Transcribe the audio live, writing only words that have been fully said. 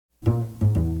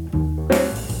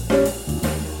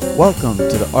Welcome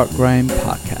to the Art Grind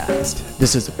Podcast.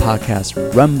 This is a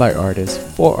podcast run by artists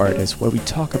for artists where we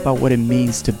talk about what it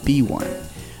means to be one.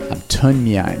 I'm Tun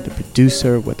Mian, the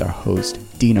producer, with our host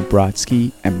Dina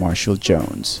Brodsky and Marshall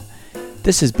Jones.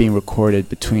 This is being recorded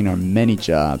between our many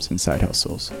jobs and side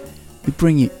hustles. We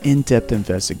bring you in-depth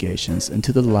investigations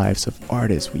into the lives of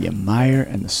artists we admire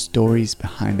and the stories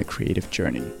behind the creative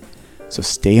journey. So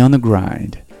stay on the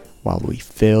grind while we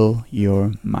fill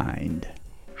your mind.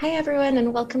 Hi, everyone,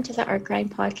 and welcome to the Art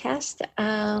Grind Podcast.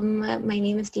 My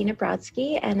name is Dina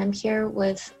Brodsky, and I'm here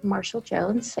with Marshall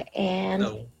Jones and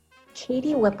Hello.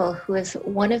 Katie Whipple, who is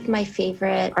one of my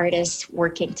favorite artists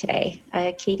working today.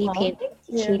 Katie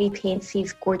paints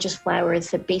these gorgeous flowers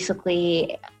that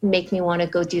basically make me want to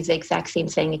go do the exact same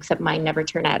thing, except mine never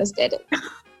turn out as good.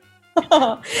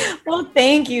 Well,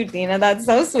 thank you, Dina. That's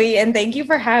so sweet. And thank you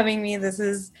for having me. This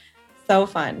is so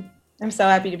fun. I'm so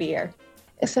happy to be here.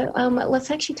 So let's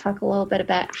actually talk a little bit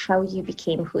about how you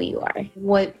became who you are.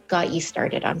 What got you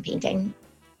started on painting?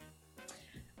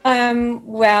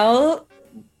 Well,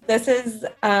 this is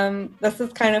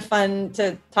kind of fun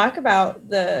to talk about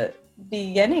the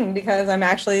beginning because I'm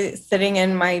actually sitting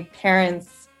in my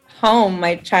parents' home,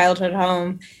 my childhood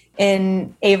home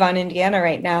in Avon, Indiana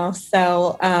right now.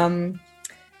 So I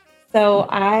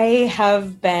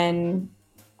have been,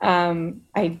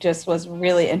 I just was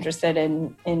really interested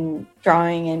in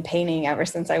drawing and painting ever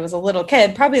since I was a little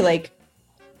kid, probably like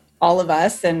all of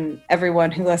us and everyone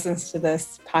who listens to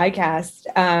this podcast.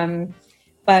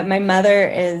 But my mother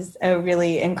is a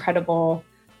really incredible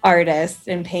artist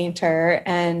and painter,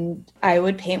 and I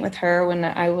would paint with her when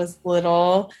I was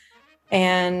little,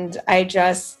 and I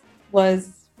just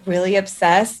was really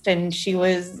obsessed, and she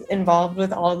was involved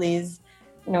with all these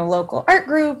local art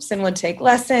groups and would take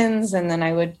lessons. And then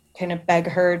I would kind of beg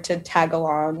her to tag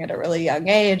along at a really young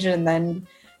age. And then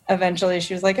eventually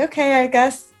she was like, okay, I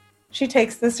guess she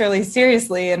takes this really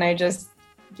seriously. And I just,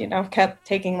 kept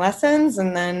taking lessons,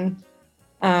 and then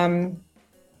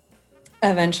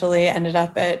eventually ended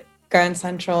up at Grand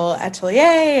Central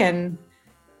Atelier. And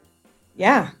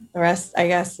yeah, the rest, I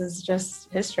guess, is just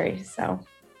history. So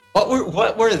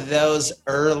What were those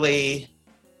early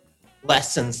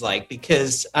lessons like?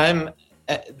 Because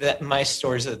my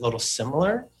story's a little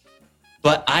similar,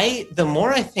 but the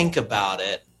more I think about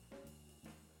it,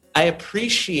 I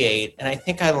appreciate, and I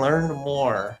think I learned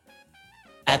more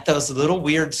at those little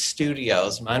weird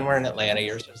studios. Mine were in Atlanta,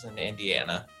 yours was in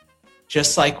Indiana.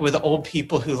 Just like with old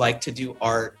people who like to do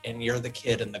art, and you're the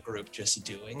kid in the group just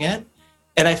doing it.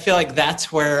 And I feel like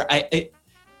that's where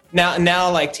Now,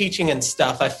 like teaching and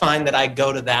stuff, I find that I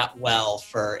go to that well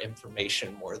for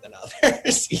information more than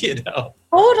others,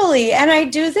 Totally. And I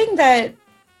do think that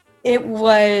it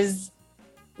was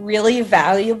really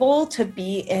valuable to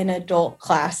be in adult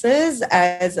classes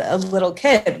as a little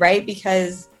kid, right?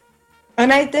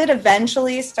 And I did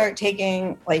eventually start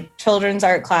taking like children's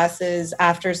art classes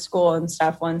after school and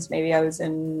stuff once maybe I was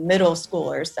in middle school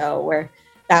or so, where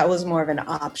that was more of an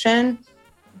option.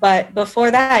 But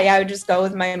before that, I would just go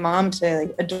with my mom to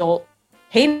like adult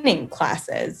painting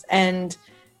classes, and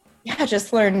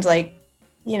just learned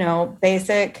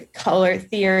basic color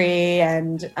theory.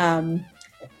 And,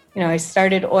 I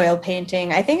started oil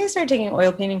painting. I think I started taking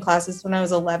oil painting classes when I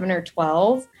was 11 or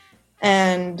 12.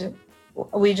 And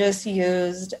we just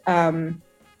used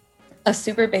a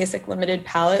super basic limited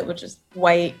palette, which is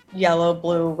white, yellow,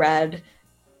 blue, red.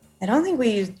 I don't think we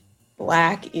used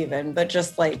black even, but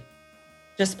just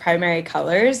primary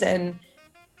colors. And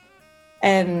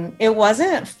it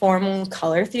wasn't formal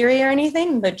color theory or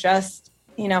anything, but just,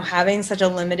 having such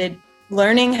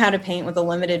learning how to paint with a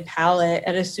limited palette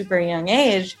at a super young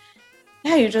age.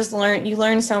 You just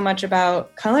learn so much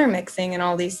about color mixing and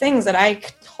all these things that I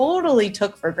totally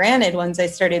took for granted once I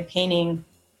started painting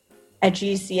at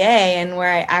GCA, and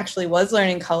where I actually was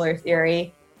learning color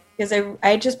theory, because I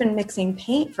had just been mixing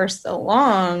paint for so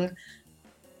long,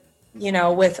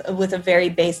 with a very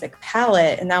basic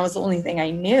palette, and that was the only thing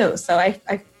I knew. So I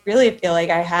really feel like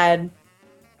I had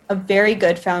a very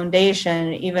good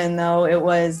foundation, even though it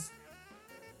was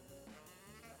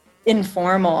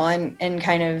informal and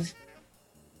kind of,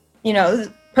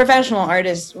 professional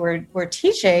artists were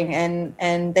teaching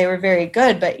and they were very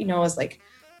good, but, it was like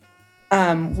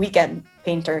weekend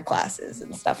painter classes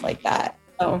and stuff like that.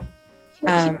 So,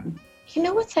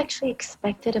 what's actually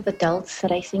expected of adults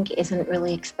that I think isn't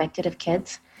really expected of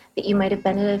kids that you might have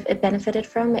benefited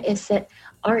from is that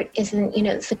art isn't,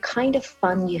 it's the kind of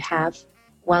fun you have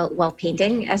while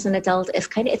painting as an adult is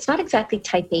it's not exactly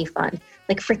type A fun.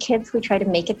 Like for kids, we try to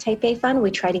make it type A fun.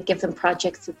 We try to give them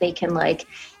projects that they can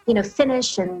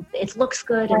finish and it looks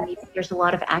good and maybe there's a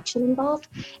lot of action involved.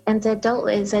 And the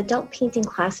adult painting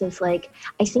classes, I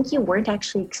think you weren't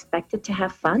actually expected to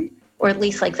have fun, or at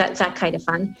least that kind of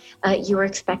fun. You were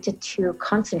expected to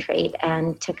concentrate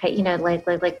and to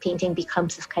painting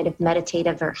becomes this kind of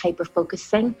meditative or hyper-focused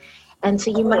thing. And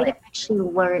so you might have actually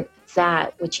learned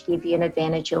that, which gave you an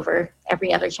advantage over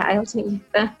every other child.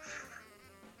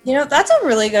 That's a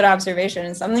really good observation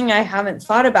and something I haven't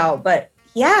thought about. But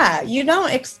yeah, you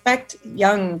don't expect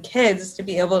young kids to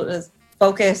be able to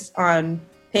focus on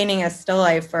painting a still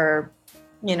life for,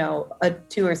 a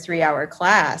 2 or 3 hour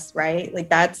class, right?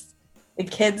 That's the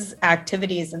kids'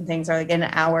 activities and things are an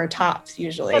hour tops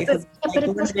usually. But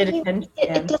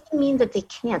it doesn't mean that they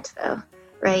can't, though.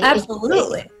 Right.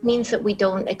 Absolutely. It means that we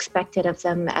don't expect it of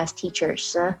them as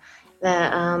teachers.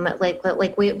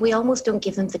 We almost don't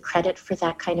give them the credit for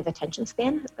that kind of attention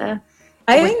span. I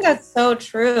think that's so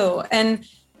true. And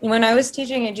when I was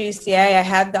teaching at GCA, I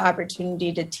had the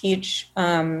opportunity to teach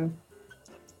some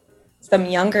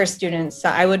younger students. So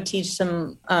I would teach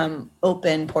some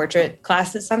open portrait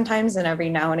classes sometimes, and every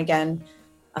now and again,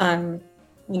 11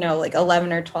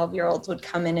 or 12-year-olds would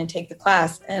come in and take the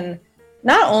class. And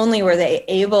not only were they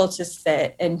able to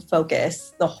sit and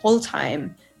focus the whole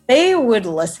time, they would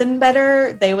listen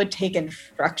better. They would take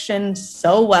instruction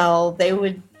so well.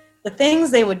 The things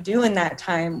they would do in that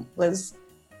time was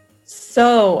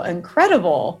so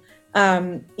incredible.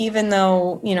 Even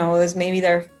though,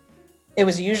 it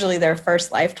was usually their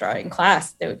first life drawing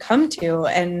class they would come to.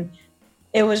 And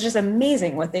it was just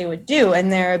amazing what they would do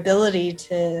and their ability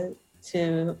to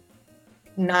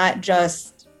not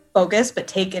just focus, but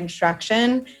take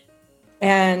instruction.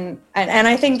 And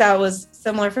I think that was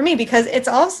similar for me, because it's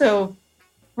also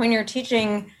when you're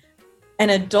teaching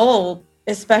an adult,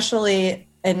 especially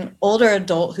an older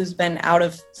adult who's been out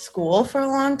of school for a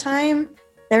long time,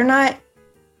 they're not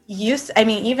used.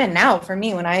 Even now for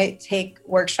me, when I take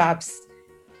workshops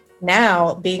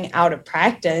now, being out of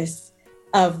practice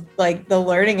of the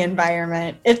learning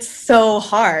environment, it's so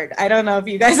hard. I don't know if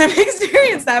you guys have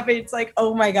experienced that, but it's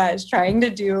oh my gosh, trying to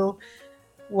do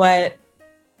what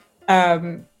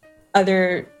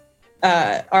other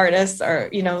artists are,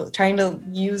 trying to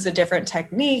use a different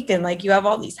technique, and you have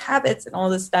all these habits and all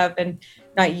this stuff and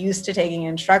not used to taking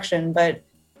instruction. But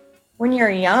when you're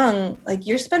young,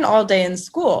 you spend all day in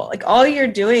school, all you're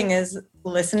doing is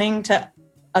listening to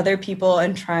other people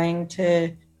and trying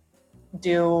to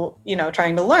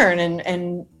learn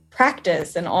and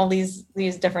practice and all these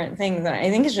different things. And I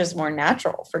think it's just more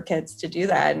natural for kids to do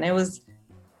that. And it was,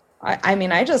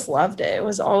 I just loved it. It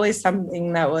was always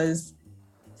something that was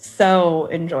so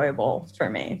enjoyable for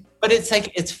me. But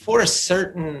it's for a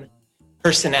certain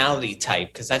personality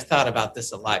type, because I've thought about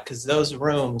this a lot, because those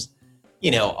rooms,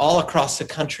 all across the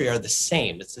country are the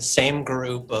same. It's the same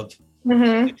group of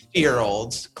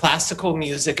 50-year-olds. Classical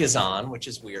music is on, which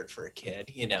is weird for a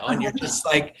kid, and you're just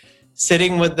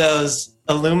sitting with those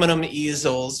aluminum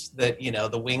easels that,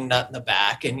 the wing nut in the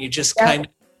back, and you just kind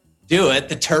of do it.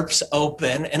 The Terps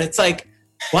open, and it's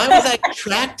why was I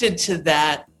attracted to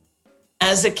that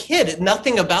as a kid?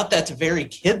 Nothing about that's very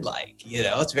kid-like,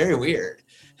 it's very weird.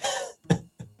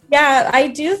 Yeah, I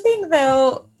do think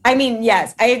though,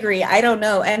 yes, I agree. I don't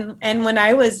know. And when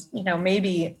I was,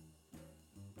 maybe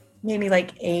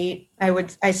 8,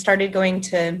 I started going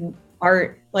to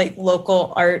art,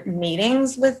 local art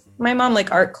meetings with my mom,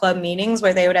 art club meetings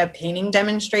where they would have painting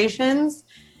demonstrations.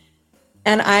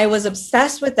 And I was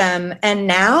obsessed with them. And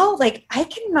now, I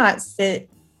cannot sit,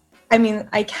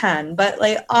 I can,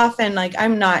 but often,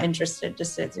 I'm not interested to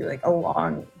sit through a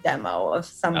long demo of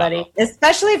somebody,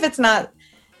 especially if it's not,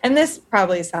 and this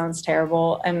probably sounds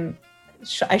terrible and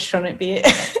I shouldn't be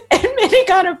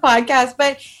admitting on a podcast,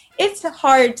 but it's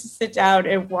hard to sit down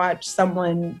and watch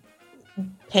someone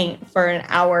paint for an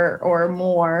hour or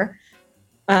more,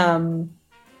 for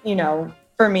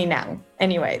me now.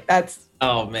 Anyway, that's...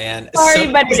 Oh, man.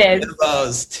 Sorry, but it is.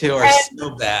 Those two are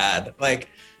so bad.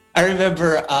 I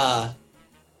remember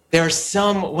there were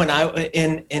some when I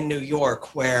in New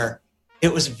York where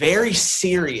it was very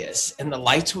serious and the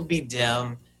lights would be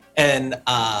dim and,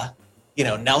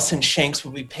 Nelson Shanks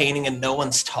would be painting and no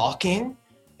one's talking.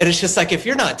 And it's just if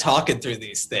you're not talking through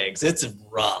these things, it's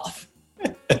rough.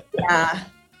 Yeah.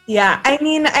 Yeah.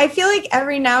 I feel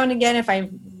every now and again, if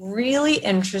I'm really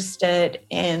interested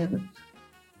in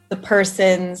the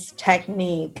person's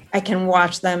technique, I can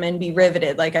watch them and be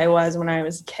riveted like I was when I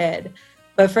was a kid.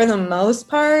 But for the most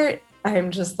part,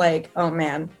 I'm just oh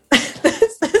man,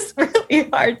 this really really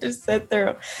hard to sit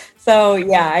through. So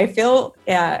yeah, I feel,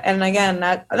 and again,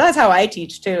 that's how I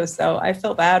teach too. So I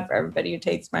feel bad for everybody who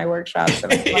takes my workshops.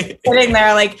 And I'm like sitting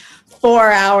there like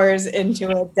 4 hours into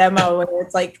a demo where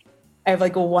it's like I have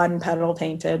like one petal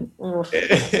painted.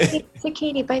 So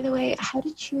Katie, by the way, how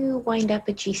did you wind up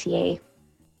at GCA?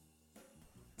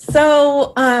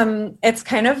 So it's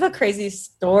kind of a crazy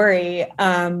story.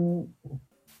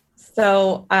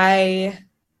 So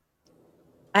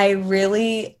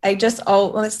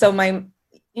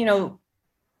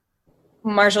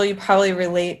Marshall, you probably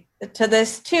relate to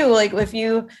this too. Like if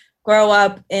you grow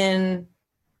up in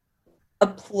a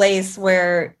place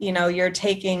where, you're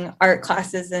taking art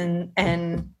classes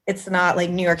and it's not like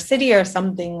New York City or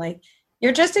something, like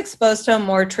you're just exposed to a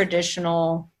more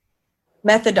traditional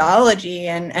methodology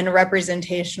and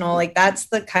representational, like that's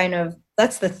the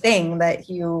thing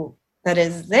that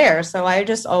is there. So I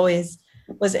just always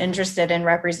was interested in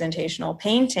representational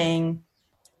painting,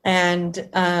 and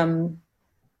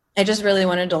I just really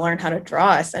wanted to learn how to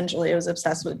draw. Essentially, I was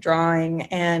obsessed with drawing,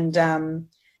 and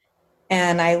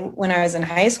when I was in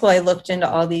high school, I looked into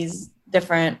all these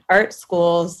different art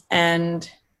schools and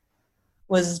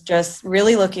was just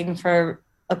really looking for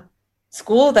a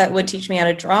school that would teach me how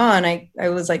to draw. And I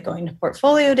was like going to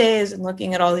portfolio days and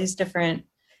looking at all these different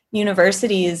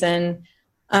universities, and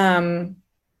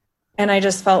I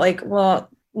just felt like, well,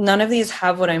 none of these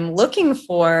have what I'm looking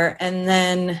for. And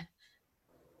then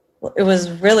it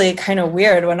was really kind of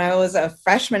weird. When I was a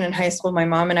freshman in high school, my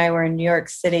mom and I were in New York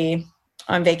City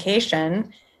on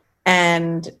vacation,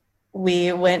 and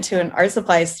we went to an art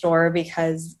supply store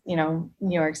because, New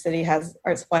York City has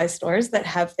art supply stores that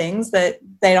have things that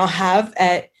they don't have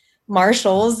at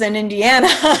Marshall's in Indiana.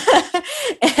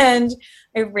 And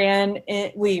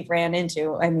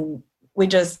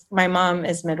my mom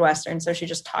is Midwestern, so she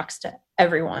just talks to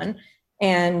everyone.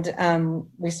 And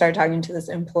we started talking to this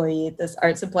employee at this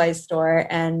art supply store,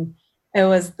 and it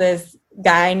was this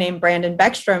guy named Brandon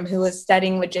Beckstrom who was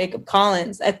studying with Jacob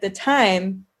Collins at the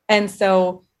time. And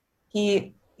so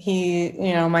he,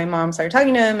 my mom started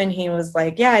talking to him, and he was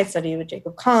like, yeah, I studied with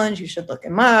Jacob Collins. You should look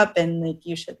him up, and like,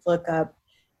 you should look up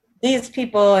these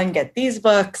people and get these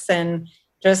books, and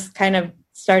just kind of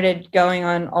started going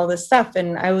on all this stuff.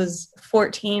 And I was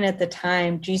 14 at the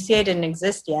time. GCA didn't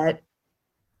exist yet.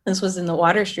 This was in the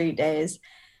Water Street days.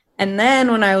 And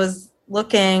then when I was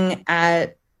looking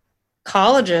at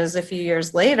colleges a few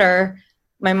years later,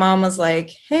 my mom was like,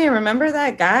 hey, remember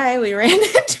that guy we ran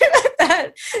into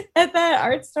at that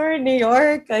art store in New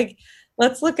York? Like,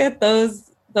 let's look at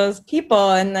those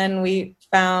people. And then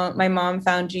my mom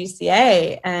found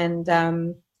GCA,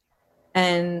 and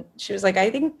she was like, I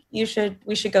think we should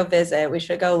go visit. We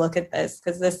should go look at this,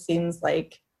 because this seems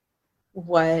like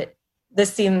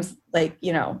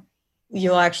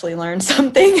you'll actually learn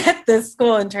something at this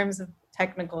school in terms of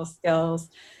technical skills.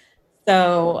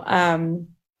 So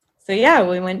yeah,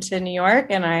 we went to New York,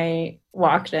 and I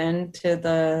walked into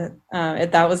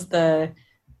that was the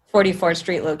 44th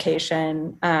Street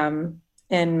location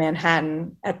in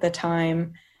Manhattan at the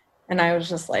time. And I was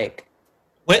just like,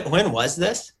 when was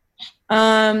this?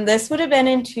 This would have been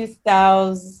in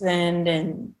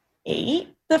 2008,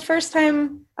 the first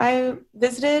time I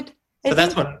visited. So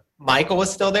that's when Michael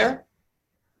was still there?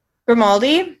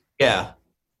 Grimaldi? Yeah.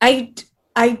 I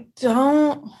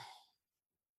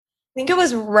think it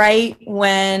was right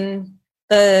when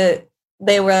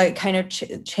they were like kind of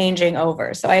changing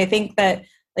over. So I think that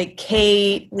like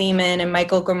Kate Lehman and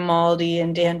Michael Grimaldi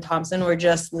and Dan Thompson were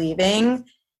just leaving.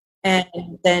 And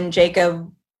then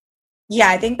Jacob,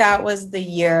 I think that was the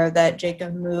year that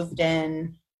Jacob moved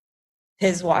in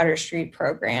his Water Street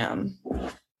program.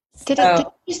 Did it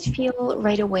just feel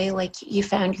right away like you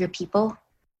found your people?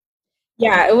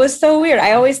 Yeah, it was so weird.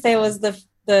 I always say it was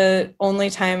the only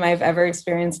time I've ever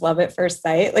experienced love at first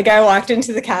sight. Like, I walked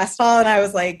into the cast hall and I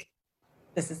was like,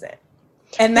 this is it.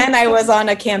 And then I was on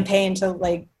a campaign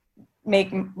to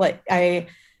I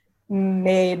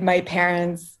made my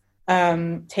parents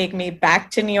take me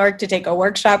back to New York to take a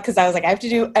workshop, because I was like, I have to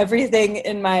do everything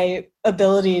in my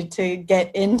ability to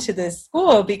get into this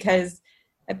school, because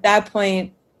at that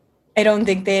point, I don't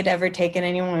think they had ever taken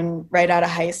anyone right out of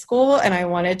high school, and I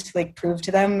wanted to like prove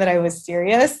to them that I was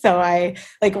serious. So I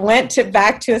like went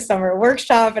back to a summer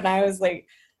workshop, and I was like,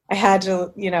 I had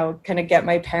to, kind of get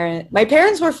my parents. My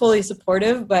parents were fully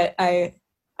supportive, but I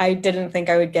didn't think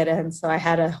I would get in, so I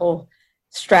had a whole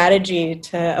strategy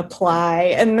to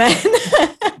apply, and then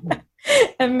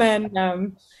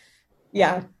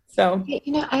So,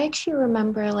 I actually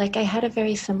remember, like, I had a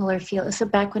very similar feel. So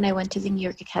back when I went to the New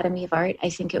York Academy of Art, I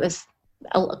think it was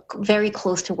very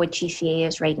close to what GCA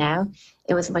is right now.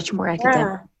 It was much more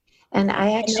academic. And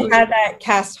I actually had that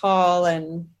cast hall,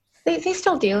 and they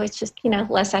still do. It's just,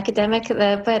 less academic.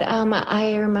 But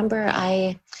I remember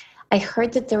I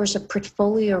heard that there was a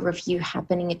portfolio review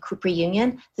happening at Cooper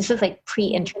Union. This was like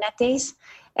pre-internet days,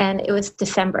 and it was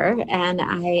December, and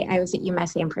I was at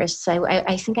UMass Amherst, so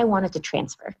I think I wanted to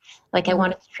transfer. Like I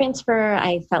wanted to transfer.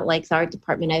 I felt like the art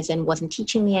department I was in wasn't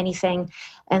teaching me anything,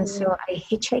 and so I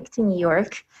hitchhiked to New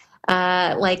York,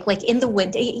 like in the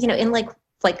winter, in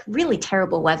like really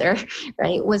terrible weather,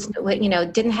 right?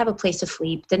 Didn't have a place to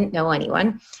sleep, didn't know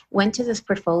anyone, went to this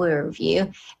portfolio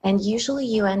review. And usually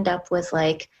you end up with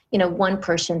like, one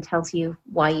person tells you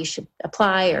why you should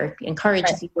apply or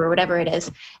encourages you or whatever it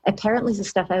is. Apparently the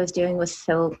stuff I was doing was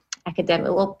so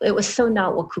academic. Well, it was so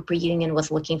not what Cooper Union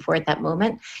was looking for at that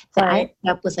moment that I ended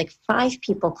up with like 5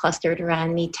 people clustered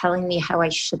around me telling me how I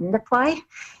shouldn't apply.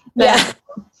 Yeah.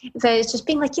 So it's just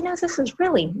being like, this is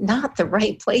really not the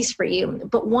right place for you.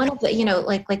 But one of the,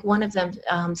 like one of them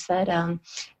said,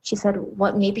 she said,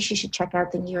 what, maybe she should check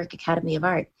out the New York Academy of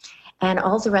Art. And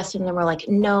all the rest of them were like,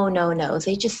 no.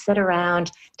 They just sit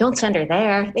around. Don't send her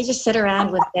there. They just sit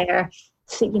around with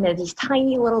these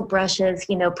tiny little brushes,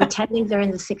 pretending they're in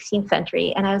the 16th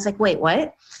century. And I was like, wait,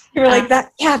 what? You're like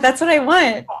that. Yeah, that's what I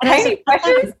want. Tiny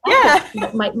brushes? Yeah.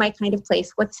 My kind of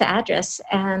place. What's the address?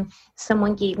 And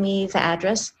someone gave me the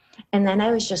address. And then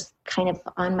I was just kind of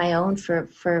on my own for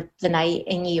the night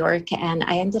in New York. And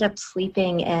I ended up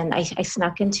sleeping, and I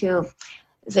snuck into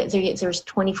there's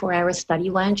 24-hour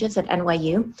study lounges at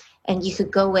NYU, and you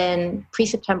could go in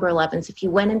pre-September 11th. If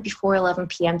you went in before 11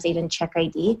 p.m., they didn't check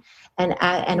ID,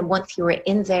 and once you were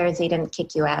in there, they didn't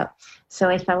kick you out. So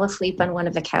I fell asleep on one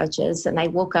of the couches, and I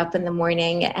woke up in the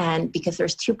morning, and because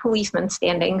there's 2 policemen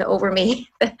standing over me,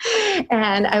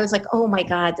 and I was like, oh my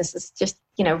God, this is just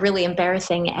really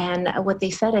embarrassing. And what they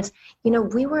said is,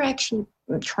 we were actually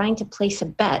trying to place a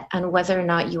bet on whether or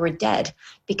not you were dead,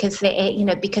 because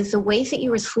because the ways that you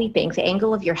were sleeping, the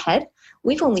angle of your head,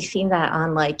 we've only seen that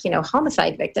on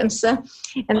homicide victims. So,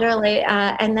 and they're like,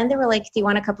 and then they were like, do you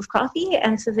want a cup of coffee?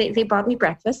 And so they bought me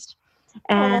breakfast.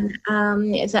 And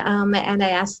and I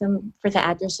asked them for the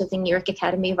address of the New York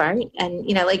Academy of Art, and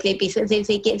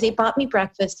they bought me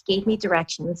breakfast, gave me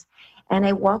directions, and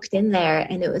I walked in there,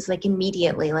 and it was like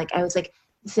immediately, like I was like,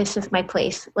 this is my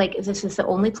place. Like this is the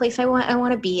only place I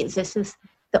want to be. This is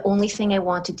the only thing I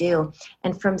want to do.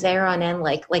 And from there on in,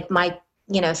 like my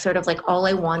sort of like all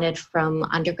I wanted from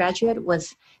undergraduate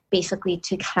was basically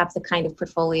to have the kind of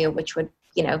portfolio which would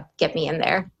get me in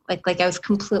there. Like I was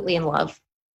completely in love.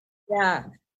 Yeah.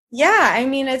 I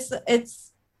mean, it's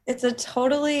a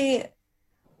totally,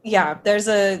 there's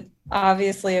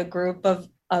obviously a group of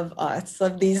us,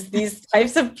 of these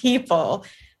types of people,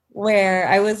 where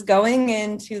I was going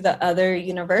into the other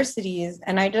universities,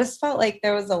 and I just felt like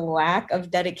there was a lack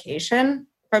of dedication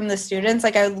from the students.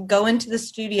 Like I would go into the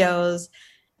studios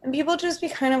and people just be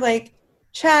kind of like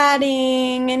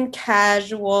chatting and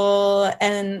casual.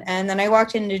 And then I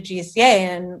walked into GCA,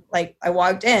 and like I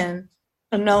walked in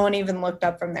and no one even looked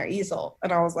up from their easel.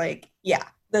 And I was like, yeah,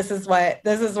 this is where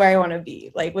I want to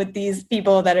be, like with these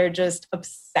people that are just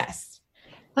obsessed.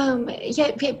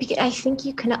 I think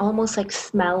you can almost like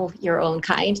smell your own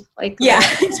kind. Like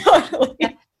totally.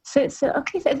 Yeah. So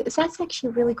okay, that's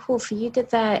actually really cool. So you did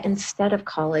that instead of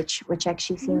college, which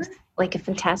actually seems like a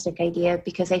fantastic idea,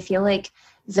 because I feel like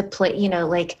the play,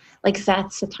 like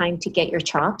that's the time to get your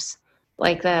chops.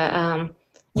 Like the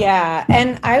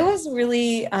and I was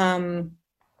really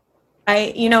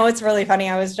it's really funny.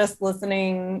 I was just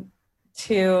listening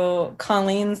to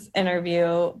Colleen's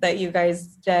interview that you guys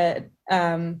did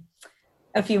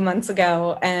a few months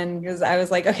ago, and because I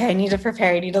was like, okay, I need to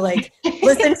prepare. I need to like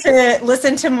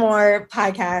listen to more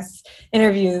podcast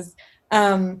interviews.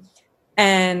 And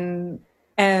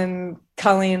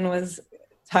Colleen was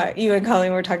you and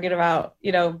Colleen were talking about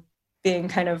being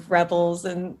kind of rebels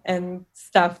and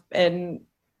stuff and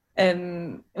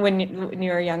when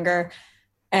you were younger.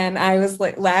 And I was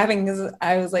like laughing because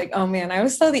I was like, oh man, I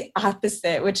was so the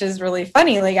opposite, which is really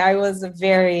funny. Like I was a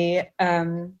very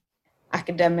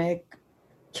academic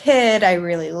kid. I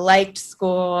really liked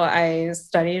school. I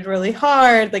studied really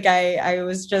hard. Like I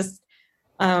was just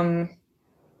a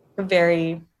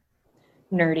very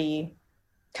nerdy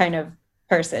kind of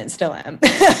person, still am.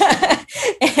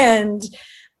 And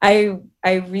I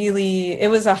really, it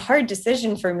was a hard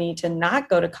decision for me to not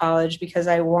go to college because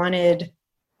I wanted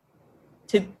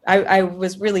to, I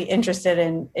was really interested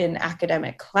in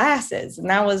academic classes. And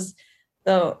that was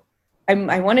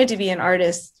I wanted to be an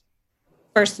artist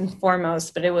first and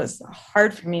foremost, but it was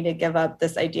hard for me to give up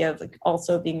this idea of like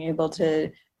also being able to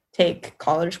take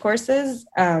college courses.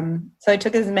 So I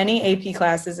took as many AP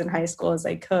classes in high school as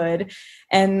I could.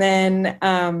 And then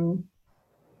the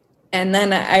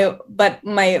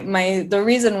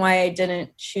reason why I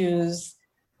didn't choose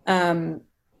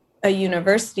a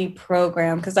university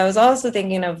program, because I was also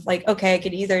thinking of like, okay, I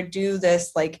could either do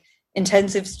this like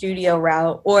intensive studio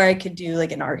route, or I could do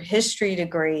like an art history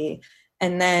degree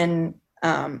and then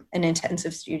an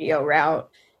intensive studio route.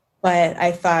 But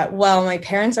I thought, well, my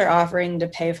parents are offering to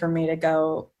pay for me to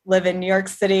go live in New York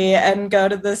City and go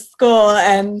to this school.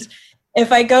 And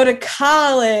if I go to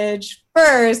college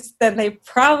first, then they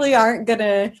probably aren't going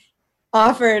to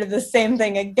offer the same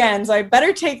thing again. So I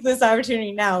better take this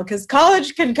opportunity now, because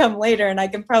college can come later and I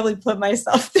can probably put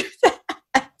myself through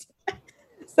that.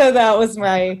 So that was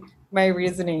my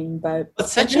reasoning. But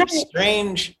it's such a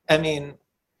strange,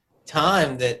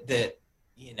 time that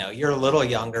you're a little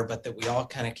younger, but that we all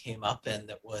kind of came up in,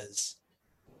 that was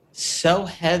so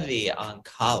heavy on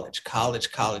college.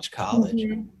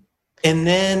 Mm-hmm. And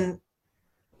then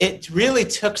it really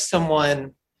took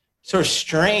someone sort of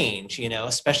strange,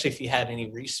 especially if you had any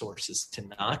resources to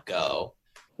not go.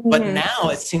 Mm-hmm. But now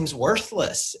it seems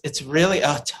worthless. It's really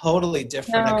a totally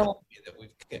different economy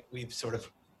that we've sort of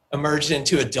emerged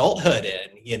into adulthood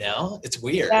in, It's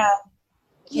weird.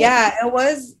 Yeah, it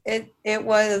was,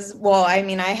 well, I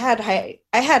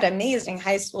had amazing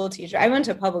high school teacher. I went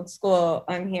to public school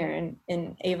here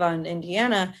in Avon,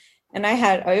 Indiana, and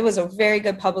it was a very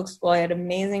good public school. I had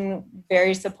amazing,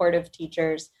 very supportive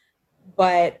teachers,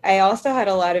 but I also had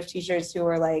a lot of teachers who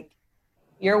were like,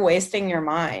 you're wasting your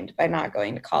mind by not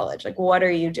going to college. Like, what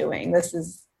are you doing? This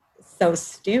is so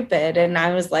stupid. And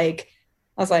I was like,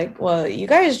 well, you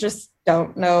guys just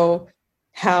don't know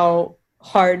how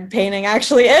hard painting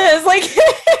actually is. Like,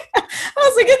 I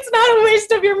was like, it's not a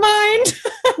waste of your mind.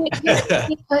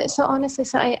 So honestly,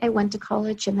 I went to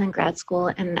college and then grad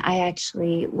school, and I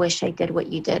actually wish I did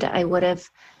what you did. I would have,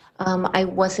 I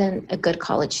wasn't a good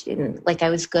college student. Like, I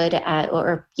was good at,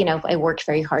 I worked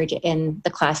very hard in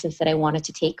the classes that I wanted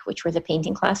to take, which were the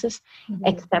painting classes, mm-hmm.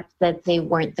 except that they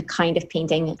weren't the kind of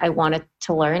painting I wanted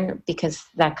to learn, because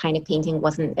that kind of painting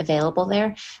wasn't available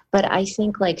there. But I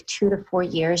think like 2 to 4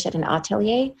 years at an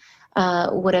atelier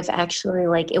would have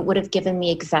actually, it would have given me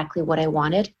exactly what I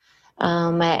wanted.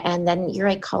 And then you're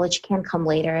right, college can come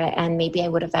later, and maybe I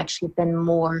would have actually been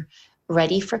more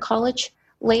ready for college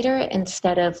later,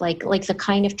 instead of like the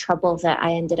kind of trouble that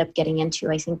I ended up getting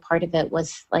into. I think part of it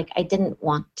was like, I didn't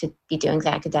want to be doing the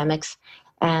academics,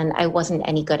 and I wasn't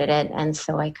any good at it. And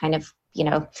so I kind of,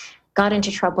 got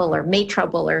into trouble or made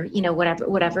trouble or,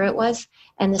 whatever it was.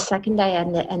 And the second I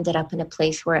ended up in a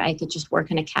place where I could just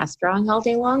work in a cast drawing all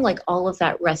day long, like all of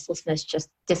that restlessness just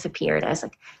disappeared. I was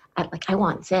like, I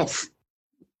want this.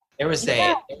 There was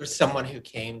someone who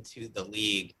came to the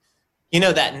league,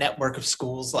 that network of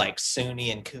schools like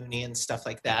SUNY and CUNY and stuff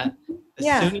like that. The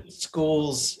SUNY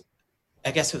schools,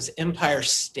 I guess it was Empire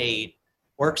State,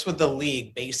 works with the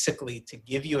league basically to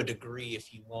give you a degree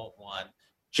if you want one,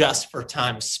 just for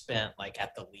time spent like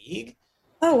at the league.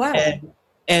 Oh, wow.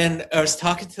 And I was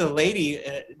talking to the lady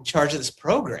in charge of this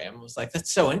program. I was like,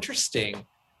 that's so interesting.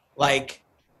 Like,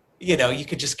 you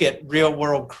could just get real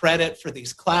world credit for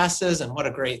these classes, and what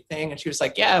a great thing. And she was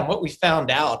like, yeah. And what we found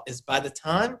out is by the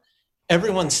time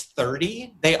everyone's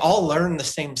 30, they all learn the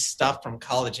same stuff from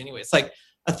college anyway. It's like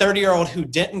a 30-year-old who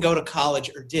didn't go to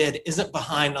college or did isn't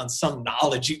behind on some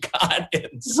knowledge you got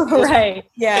in school. Right,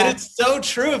 yeah. And it's so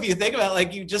true if you think about it,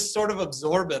 like you just sort of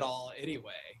absorb it all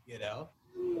anyway,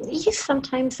 You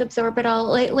sometimes absorb it all.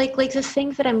 Like the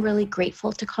thing that I'm really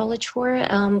grateful to college for,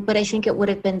 but I think it would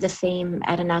have been the same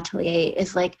at an atelier,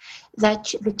 is like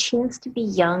that the chance to be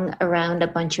young around a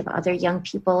bunch of other young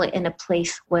people in a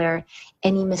place where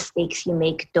any mistakes you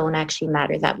make don't actually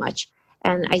matter that much.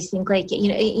 And I think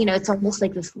it's almost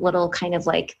like this little kind of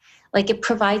like it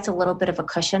provides a little bit of a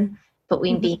cushion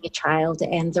between being a child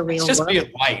and the real world. It's just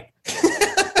being white.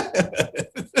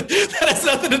 That has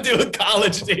nothing to do with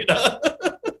college, Dina.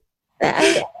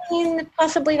 I mean,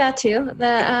 possibly that too.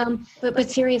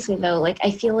 But seriously though, I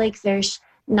feel like there's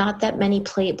not that many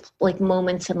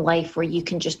moments in life where you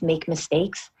can just make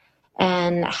mistakes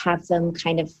and have them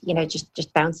kind of,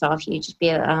 just bounce off you. Just be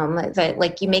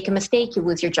you make a mistake, you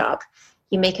lose your job.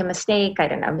 You make a mistake, I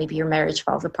don't know, maybe your marriage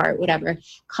falls apart, whatever.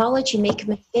 College, you make a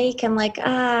mistake and you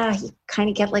kind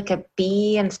of get like a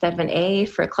B instead of an A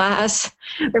for a class,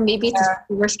 or maybe it's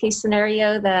the worst case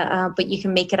scenario but you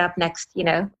can make it up next,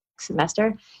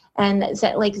 semester. And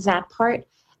that part,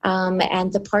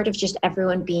 and the part of just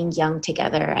everyone being young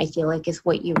together, I feel like is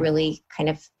what you really kind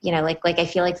of, I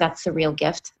feel like that's the real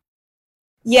gift.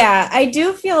 Yeah, I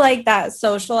do feel like that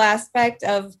social aspect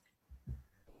of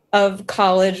of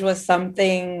college was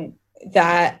something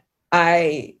that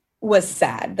I was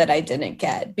sad that I didn't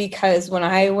get, because when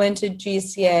I went to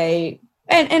GCA,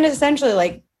 and essentially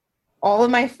like all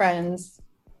of my friends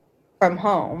from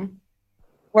home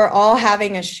were all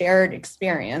having a shared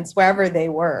experience wherever they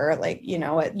were, like, you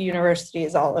know, at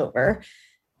universities all over.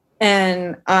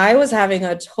 And I was having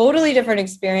a totally different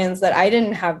experience that I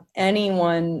didn't have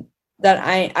anyone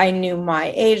that I knew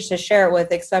my age to share it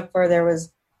with, except for there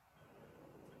was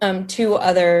 2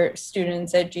 other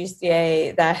students at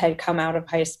GCA that had come out of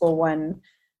high school, one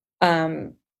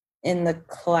in the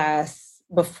class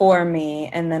before me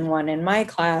and then one in my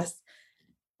class.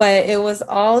 But it was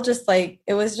all just like,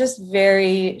 it was just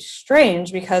very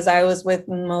strange because I was with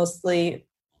mostly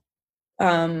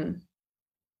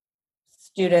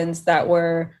students that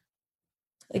were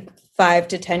like 5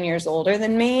 to 10 years older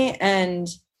than me. And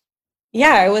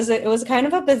yeah, it was kind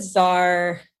of a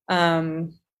bizarre,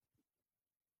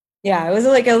 it was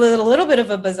like a little bit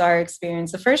of a bizarre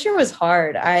experience. The first year was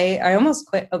hard. I almost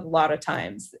quit a lot of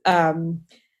times.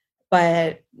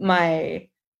 But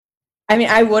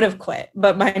I would have quit,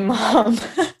 but my mom,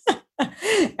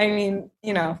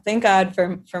 you know, thank God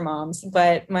for moms,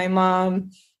 but my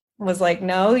mom was like,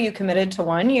 no, you committed to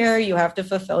 1 year, you have to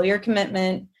fulfill your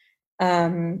commitment.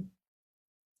 And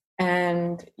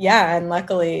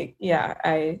luckily,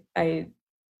 I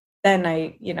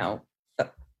you know,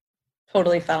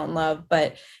 totally fell in love.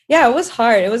 But yeah, it was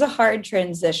hard. It was a hard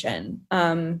transition.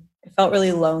 I felt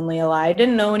really lonely a lot. I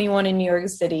didn't know anyone in New York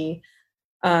City.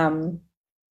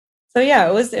 So yeah,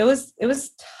 it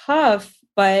was tough,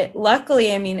 but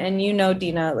luckily, I mean, and you know,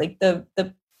 Dina, like the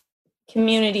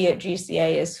community at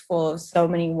GCA is full of so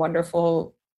many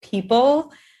wonderful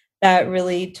people that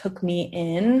really took me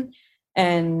in,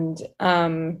 and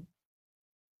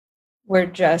were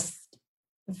just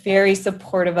very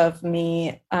supportive of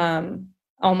me,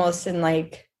 almost in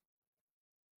like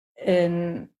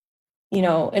a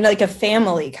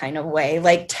family kind of way,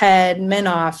 like Ted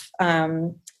Minoff,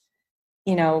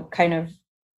 you know, kind of,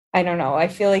 I don't know. I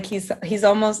feel like he's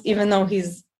almost, even though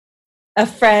he's a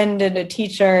friend and a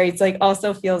teacher, he's like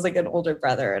also feels like an older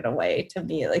brother in a way to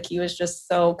me. Like he was just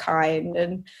so kind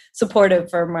and supportive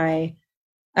for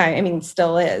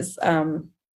still is.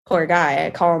 Poor guy. I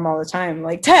call him all the time,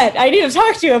 like, Ted, I need to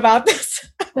talk to you about this.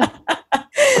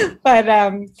 But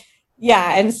and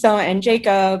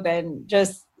Jacob, and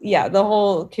just the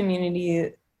whole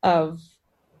community of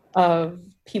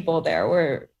people there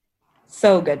were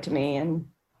so good to me. And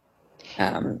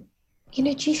you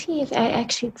know, GCA is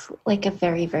actually, it's like a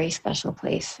very, very special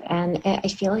place, and I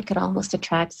feel like it almost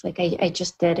attracts, like I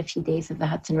just did a few days of the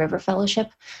Hudson River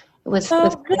Fellowship. It was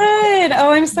good.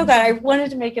 Oh, I'm so glad. I wanted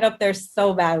to make it up there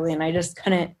so badly, and I just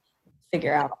couldn't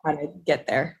figure out how to get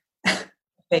there.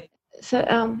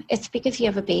 So it's because you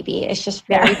have a baby. It's just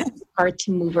very hard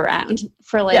to move around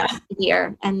for like a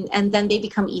year, and then they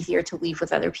become easier to leave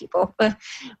with other people. But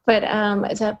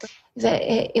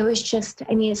it was just,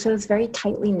 I mean, so it's very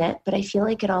tightly knit, but I feel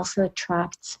like it also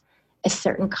attracts a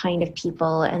certain kind of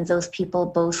people, and those people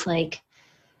both like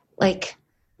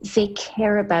they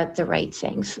care about the right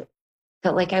things.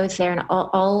 But like I was there, and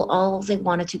all they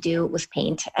wanted to do was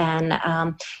paint, and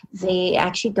they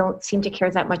actually don't seem to care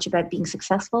that much about being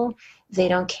successful. They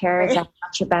don't care that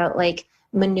much about like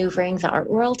maneuvering the art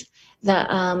world.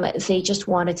 They just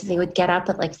they would get up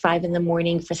at like 5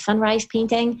 a.m. for sunrise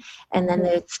painting, and then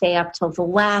they'd stay up till the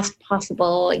last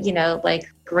possible, you know,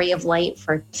 like gray of light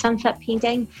for sunset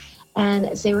painting.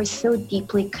 And they were so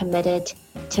deeply committed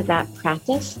to that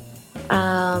practice.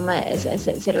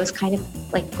 It was kind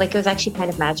of like it was actually kind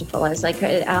of magical. I was like,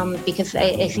 because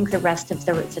I think the rest of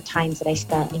the times that I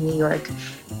spent in New York,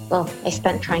 well, I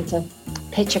spent trying to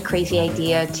pitch a crazy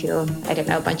idea to, I don't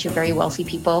know, a bunch of very wealthy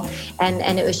people.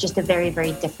 And it was just a very,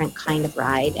 very different kind of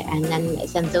ride. And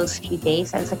then those few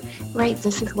days, I was like, right,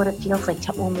 this is what it feels like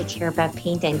to only care about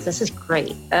paintings. This is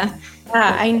great. Yeah,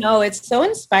 I know. It's so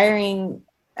inspiring.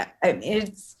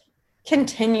 It's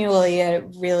continually a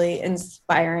really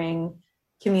inspiring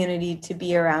community to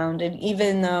be around. And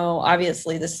even though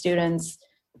obviously the students,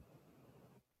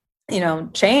 you know,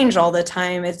 change all the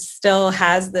time, it still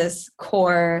has this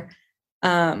core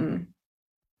set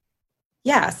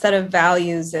of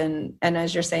values, and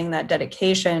as you're saying, that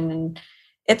dedication, and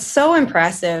it's so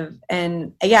impressive.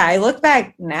 And I look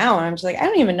back now and I'm just like, I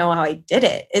don't even know how I did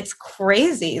it. It's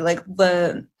crazy, like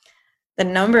the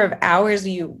number of hours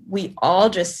we all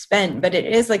just spent, but it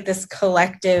is like this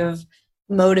collective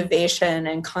motivation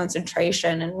and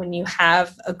concentration. And when you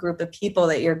have a group of people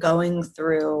that you're going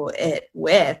through it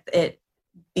with, it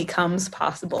becomes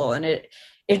possible. And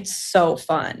it's so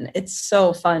fun. It's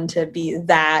so fun to be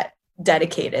that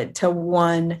dedicated to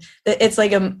one. It's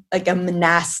like a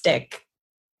monastic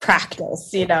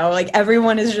practice, you know, like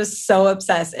everyone is just so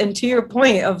obsessed. And to your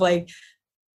point of like,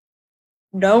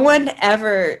 no one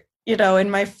ever, you know, in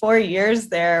my 4 years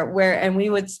there and we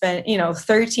would spend, you know,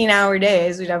 13-hour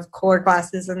days, we'd have core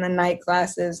classes and then night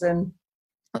classes, and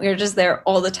we were just there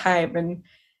all the time. And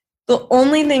the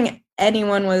only thing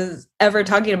anyone was ever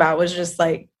talking about was just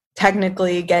like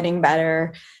technically getting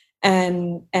better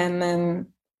and then,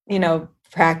 you know,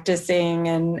 practicing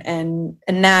and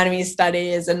anatomy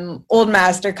studies and old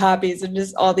master copies and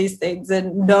just all these things.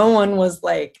 And no one was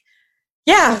like,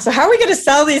 yeah, so how are we going to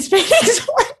sell these paintings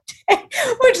one day?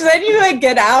 Which then you like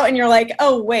get out and you're like,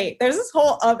 oh, wait, there's this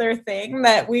whole other thing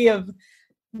that we have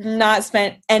not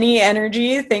spent any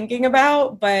energy thinking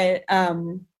about. But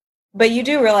you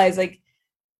do realize, like,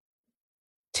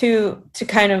 to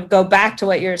kind of go back to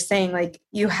what you're saying, like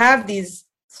you have these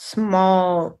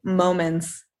small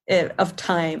moments of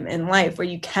time in life where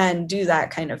you can do that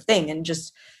kind of thing and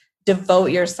just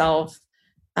devote yourself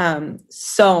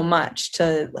so much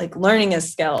to like learning a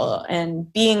skill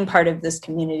and being part of this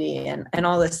community and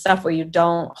all this stuff where you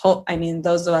don't hope, I mean,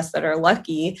 those of us that are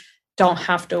lucky don't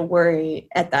have to worry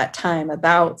at that time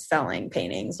about selling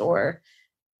paintings or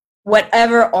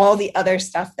whatever, all the other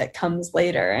stuff that comes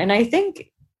later. And I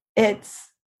think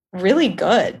it's really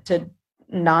good to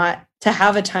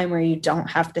have a time where you don't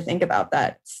have to think about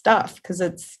that stuff, because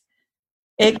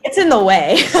it gets in the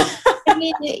way. I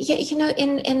mean, you know,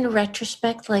 in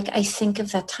retrospect, like I think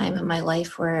of that time in my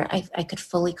life where I could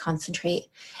fully concentrate,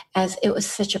 as it was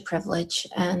such a privilege,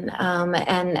 and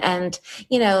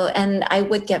you know, and I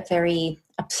would get very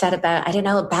upset about, I don't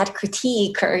know, a bad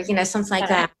critique or, you know, something like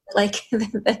that, like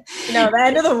the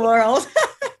end of the world.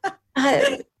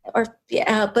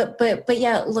 But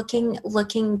yeah,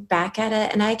 looking back at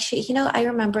it, and I actually, you know, I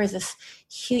remember this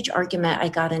huge argument I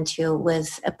got into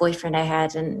with a boyfriend I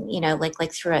had, and you know, like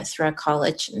throughout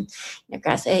college and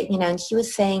you know, and he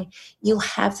was saying, you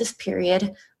have this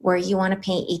period where you want to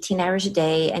paint 18 hours a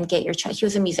day and get your he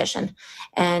was a musician,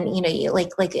 and you know,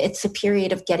 like it's a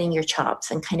period of getting your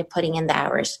chops and kind of putting in the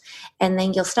hours, and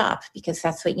then you'll stop, because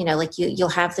that's what, you know, like you'll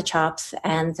have the chops,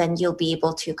 and then you'll be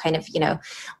able to kind of, you know,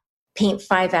 paint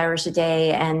 5 hours a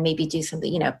day and maybe do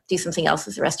something else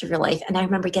with the rest of your life. And I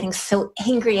remember getting so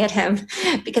angry at him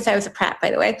because I was a prat, by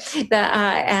the way.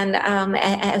 And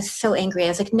I was so angry. I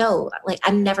was like, no, like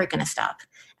I'm never going to stop.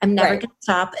 I'm never going to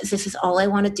stop. This is all I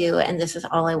want to do, and this is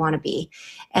all I want to be.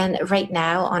 And right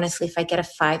now, honestly, if I get a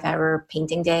 5-hour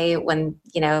painting day when,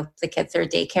 you know, the kids are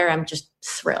at daycare, I'm just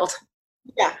thrilled.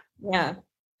 Yeah.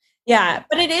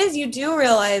 But it is, you do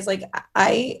realize, like,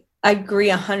 I agree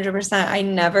 100%. I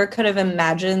never could have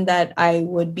imagined that I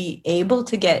would be able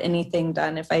to get anything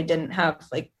done if I didn't have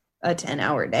like a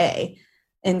 10-hour day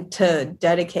and to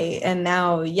dedicate. And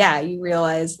now, you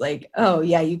realize like, oh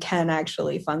yeah, you can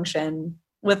actually function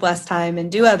with less time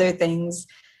and do other things.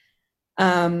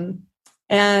 And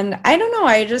I don't know,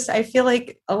 I feel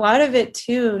like a lot of it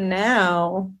too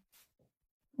now,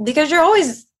 because you're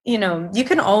always, you know, you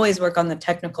can always work on the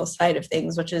technical side of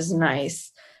things, which is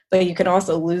nice. But you can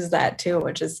also lose that too,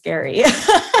 which is scary.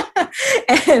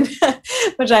 And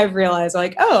which I've realized,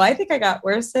 like, oh, I think I got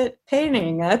worse at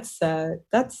painting. That's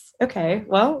okay.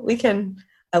 Well,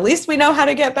 at least we know how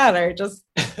to get better. Just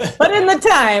put in the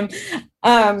time.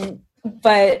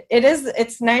 But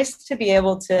it's nice to be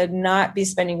able to not be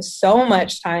spending so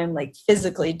much time like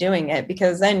physically doing it,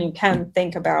 because then you can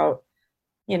think about,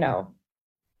 you know,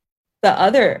 the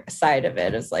other side of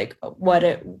it is like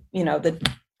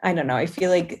I don't know. I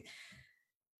feel like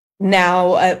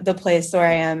now at the place where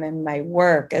I am in my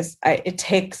work, I feel like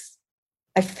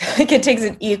it takes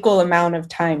an equal amount of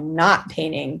time not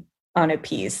painting on a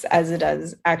piece as it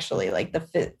does actually like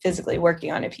the physically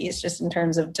working on a piece, just in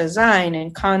terms of design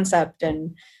and concept.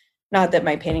 And not that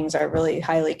my paintings are really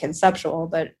highly conceptual,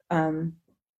 but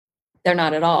they're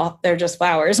not at all. They're just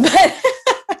flowers,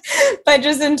 but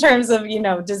just in terms of, you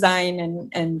know, design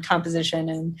and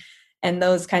composition and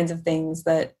those kinds of things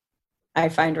that I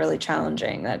find really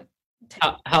challenging.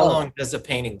 How long does a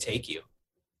painting take you?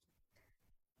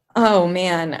 Oh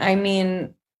man, I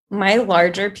mean, my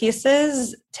larger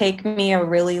pieces take me a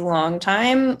really long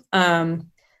time.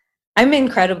 I'm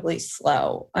incredibly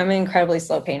slow. I'm an incredibly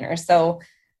slow painter. So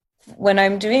when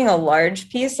I'm doing a large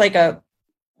piece, like a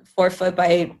 4-foot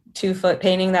by 2-foot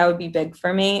painting, that would be big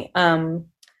for me.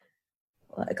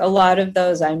 Like a lot of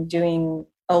those I'm doing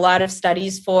a lot of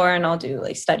studies for, and I'll do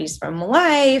like studies from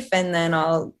life, and then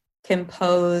I'll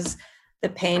compose the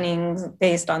paintings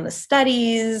based on the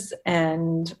studies,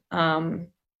 and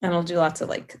I'll do lots of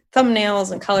like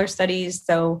thumbnails and color studies.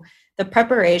 So the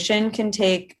preparation can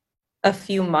take a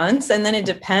few months. And then it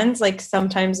depends. Like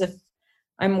sometimes if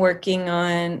I'm working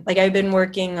on, like I've been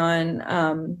working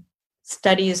on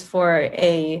studies for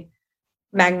a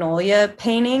magnolia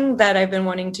painting that I've been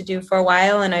wanting to do for a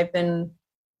while. And I've been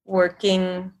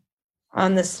working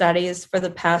on the studies for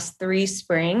the past 3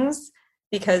 springs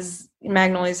because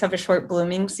magnolias have a short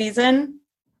blooming season.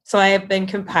 So I have been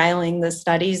compiling the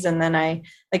studies, and then I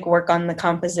like work on the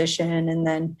composition, and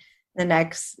then the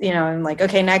next, I'm like,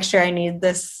 okay, next year I need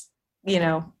this,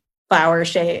 flower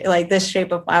shape, like this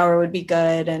shape of flower would be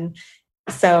good. And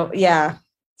so, yeah,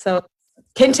 so it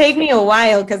can take me a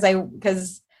while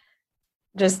because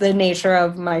just the nature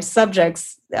of my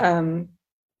subjects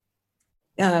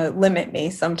limit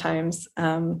me sometimes.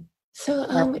 Blooming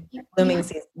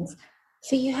seasons.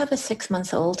 So you have a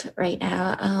 6-month-old right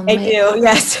now. I do,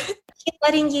 yes. Keep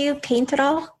letting you paint at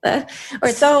all?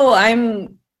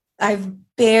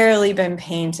 I've barely been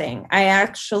painting. I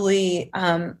actually,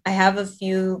 I have a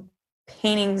few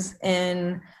paintings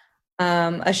in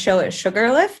a show at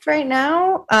Sugarlift right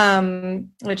now,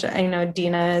 which I know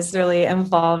Dina is really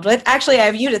involved with. Actually, I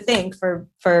have you to thank for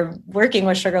working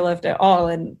with Sugarlift at all,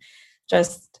 and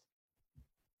just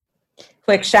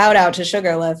quick shout out to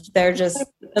Sugarlift. They're just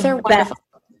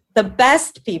the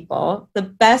best people, the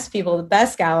best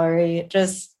gallery.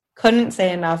 Just couldn't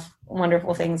say enough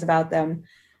wonderful things about them.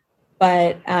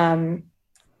 But so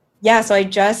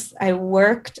I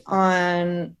worked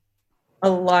on a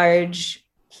large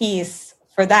piece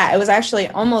for that. It was actually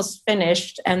almost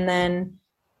finished, and then,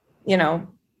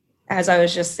 as I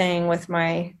was just saying with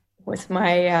my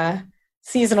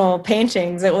seasonal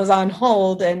paintings, it was on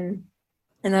hold, and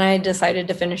then I decided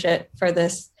to finish it for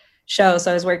this show. So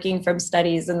I was working from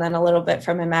studies and then a little bit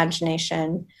from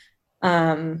imagination.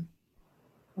 But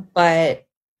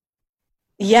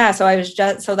yeah, so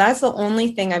that's the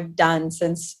only thing I've done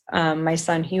since my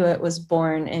son Hewitt was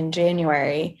born in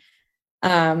January.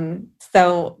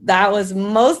 So that was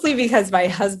mostly because my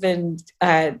husband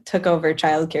took over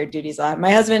childcare duties a lot.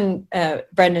 My husband,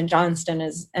 Brendan Johnston,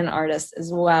 is an artist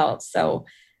as well. So,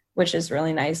 which is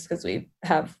really nice because we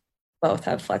both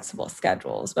have flexible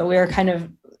schedules, but we were kind of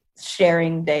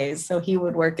sharing days. So he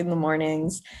would work in the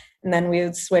mornings, and then we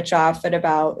would switch off at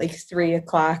about like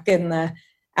 3:00 in the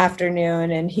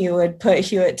afternoon, and he would put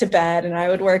Hewitt to bed, and I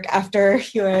would work after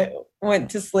Hewitt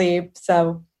went to sleep.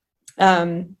 So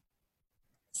I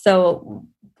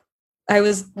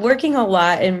was working a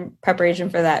lot in preparation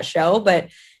for that show, but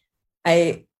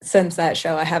since that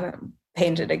show, I haven't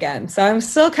painted again. So I'm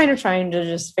still kind of trying to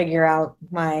just figure out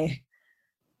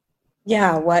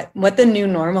what the new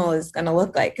normal is going to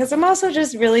look like. Cause I'm also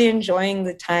just really enjoying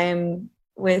the time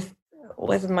with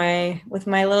my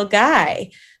little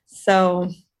guy. So,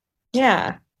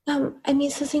 yeah. So the new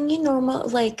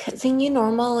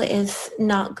normal is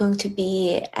not going to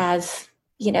be as,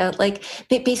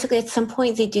 basically at some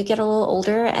point they do get a little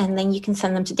older, and then you can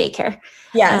send them to daycare.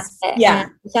 Yes. Yeah.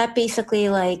 That basically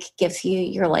gives you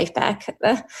your life back.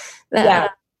 Yeah.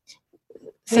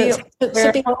 So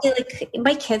basically,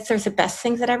 my kids are the best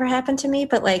things that ever happened to me,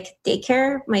 but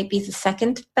daycare might be the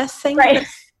second best thing. Right.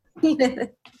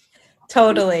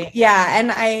 Totally. Yeah. And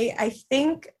I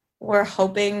think we're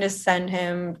hoping to send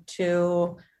him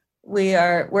to,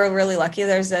 we're really lucky.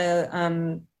 There's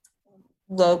a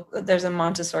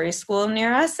Montessori school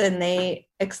near us, and they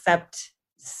accept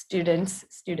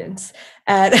students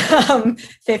at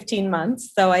 15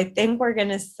 months. So I think we're going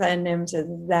to send him to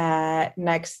that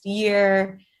next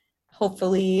year,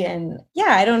 hopefully. And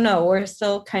yeah, I don't know. We're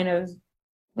still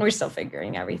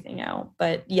figuring everything out.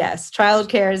 But yes,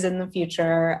 childcare is in the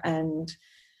future, and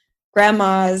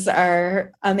grandmas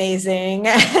are amazing.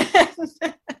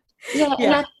 Yeah,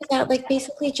 and after that,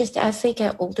 basically just as they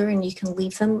get older and you can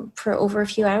leave them for over a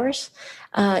few hours,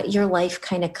 your life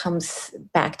kind of comes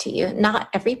back to you. Not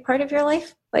every part of your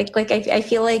life. I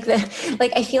feel like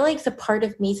the part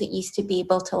of me that used to be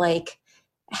able to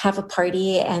have a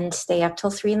party and stay up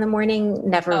till 3 a.m.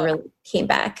 never really came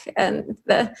back. And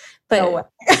no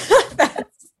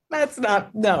that's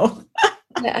not no.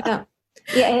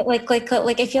 Yeah, I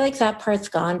feel like that part's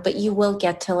gone, but you will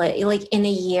get to in a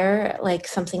year,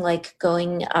 something like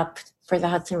going up for the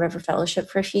Hudson River Fellowship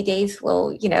for a few days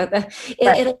will,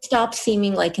 it'll stop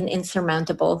seeming like an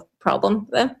insurmountable problem.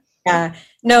 Yeah,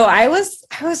 no, I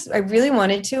really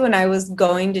wanted to, and I was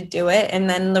going to do it. And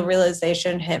then the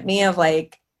realization hit me of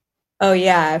oh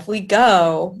yeah, if we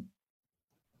go,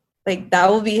 that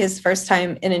will be his first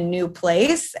time in a new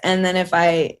place. And then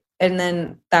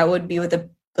that would be with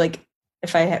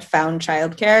if I had found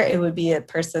childcare, it would be a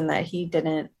person that he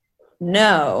didn't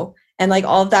know. And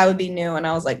all of that would be new. And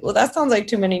I was like, well, that sounds like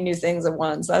too many new things at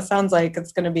once. That sounds like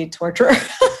it's going to be torture.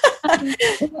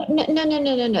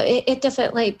 No. It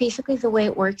doesn't, like, basically the way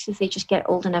it works is they just get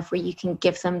old enough where you can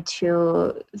give them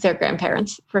to their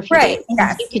grandparents for a few Right. days.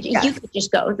 Yes. You could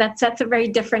just go. That's a very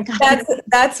different kind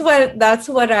that's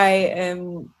what I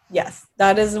am. Yes,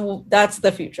 that's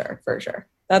the future for sure.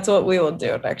 That's what we will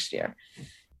do next year.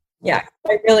 Yeah,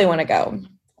 I really want to go.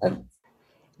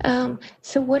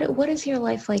 So what is your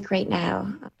life like right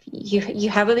now?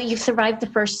 You've survived the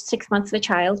first 6 months of a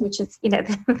child, which is,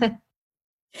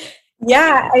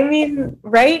 Yeah, I mean,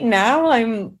 right now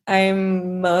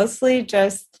I'm mostly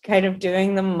just kind of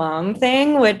doing the mom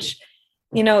thing, which,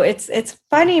 it's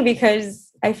funny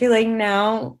because I feel like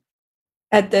now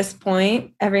at this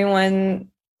point, everyone,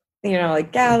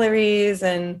 like galleries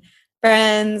and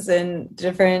friends and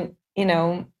different,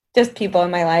 just people in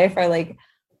my life are like,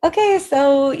 okay,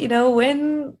 so,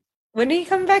 when do you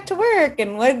come back to work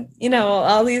and what,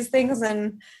 all these things.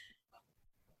 And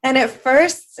at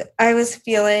first I was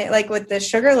feeling like with the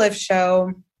Sugarlift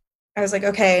show, I was like,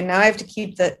 okay, now I have to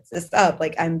keep this up.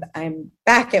 Like I'm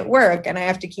back at work and I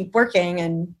have to keep working.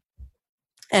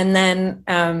 And then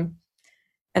I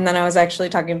was actually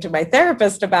talking to my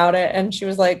therapist about it. And she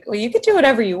was like, well, you could do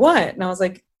whatever you want. And I was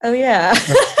like, oh yeah.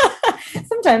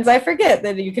 Sometimes I forget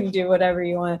that you can do whatever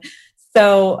you want.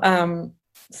 So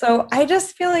I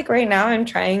just feel like right now I'm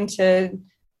trying to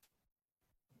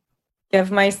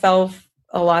give myself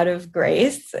a lot of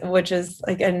grace, which is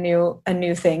like a new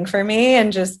thing for me,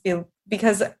 and just feel,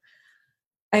 because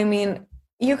I mean,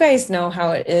 you guys know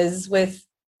how it is with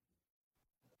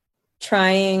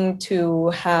trying to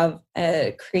have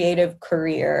a creative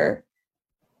career.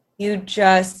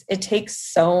 It takes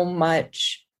so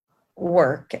much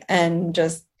work, and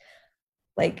just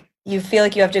like you feel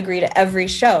like you have to agree to every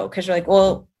show because you're like,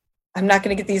 well, I'm not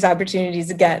going to get these opportunities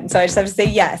again, so I just have to say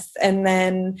yes. And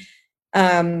then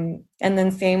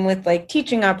same with like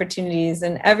teaching opportunities,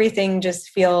 and everything just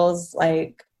feels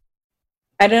like,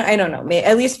 I don't know,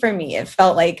 at least for me, it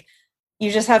felt like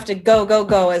you just have to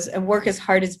go and work as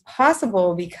hard as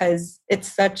possible, because it's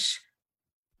such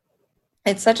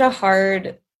a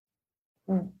hard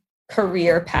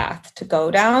career path to go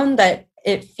down that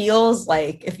it feels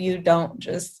like if you don't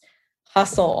just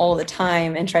hustle all the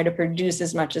time and try to produce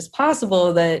as much as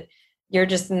possible, that you're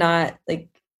just not, like,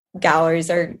 galleries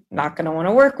are not going to want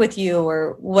to work with you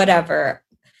or whatever.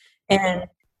 And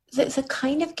the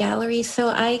kind of gallery, so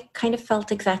I kind of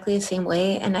felt exactly the same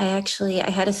way. And I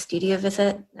had a studio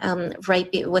visit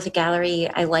with a gallery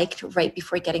I liked right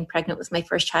before getting pregnant with my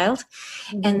first child.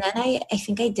 Mm-hmm. And then I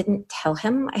think I didn't tell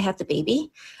him I had the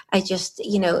baby. I just,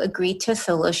 agreed to a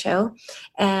solo show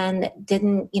and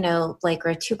didn't,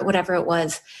 or two, whatever it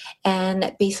was.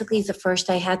 And basically the first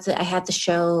I had the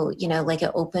show,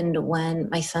 it opened when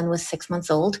my son was 6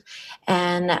 months old,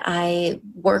 and I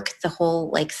worked the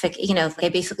whole, I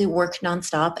basically worked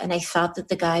nonstop, and I thought that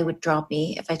the guy would drop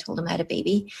me if I told him I had a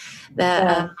baby.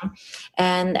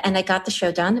 And I got the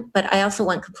show done, but I also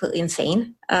went completely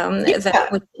insane,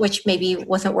 which maybe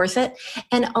wasn't worth it.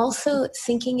 And also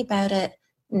thinking about it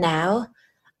now,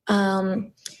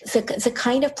 the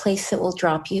kind of place that will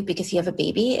drop you because you have a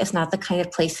baby is not the kind of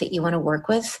place that you want to work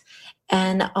with.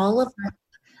 And all of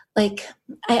I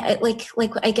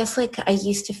guess I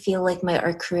used to feel like my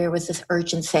art career was this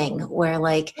urgent thing where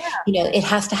it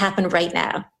has to happen right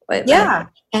now. Yeah.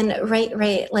 And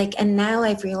and now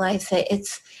I've realized that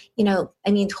it's,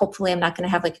 hopefully I'm not going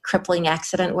to have a crippling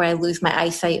accident where I lose my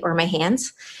eyesight or my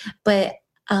hands, but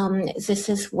this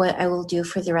is what I will do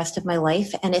for the rest of my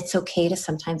life. And it's okay to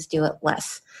sometimes do it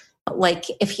less. Like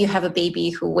if you have a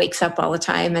baby who wakes up all the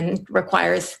time and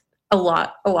requires a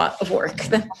lot of work.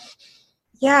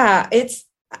 Yeah,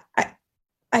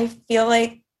 I feel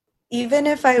like even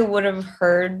if I would have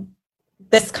heard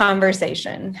this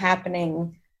conversation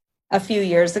happening a few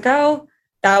years ago,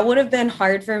 that would have been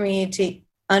hard for me to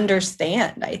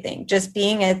understand, I think, just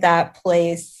being at that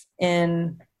place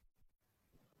in,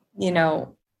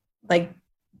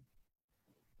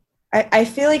 I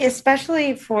feel like,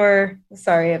 especially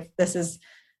sorry if this is,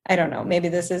 I don't know, maybe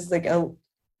this is like a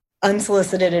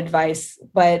unsolicited advice,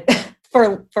 but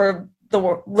for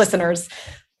the listeners,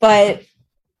 but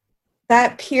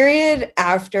that period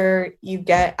after you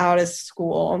get out of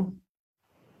school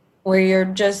where you're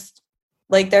just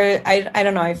like there, I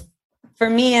don't know, for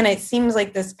me, and it seems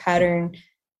like this pattern,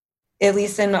 at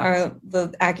least in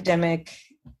the academic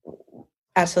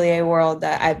atelier world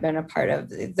that I've been a part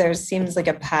of, there seems like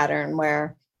a pattern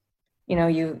where,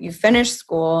 you finish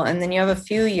school and then you have a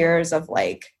few years of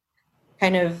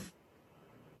kind of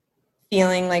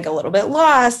feeling like a little bit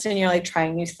lost, and you're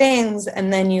trying new things,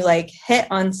 and then you hit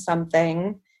on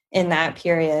something in that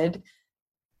period,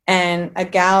 and a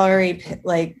gallery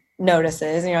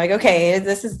notices, and you're like, okay,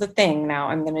 this is the thing. Now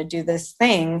I'm going to do this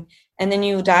thing. And then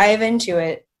you dive into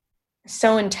it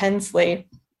so intensely,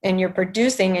 and you're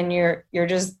producing, and you're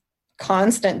just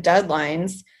constant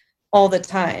deadlines all the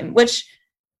time, which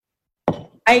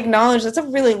I acknowledge that's a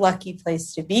really lucky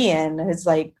place to be in. It's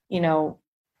like,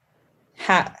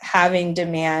 having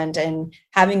demand and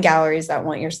having galleries that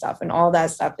want your stuff and all that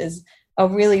stuff is a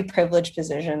really privileged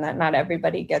position that not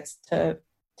everybody gets to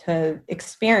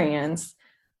experience.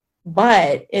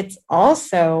 But it's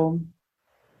also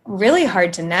really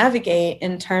hard to navigate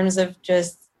in terms of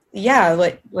just,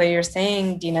 what you're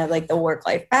saying, Dina, like the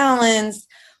work-life balance,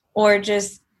 or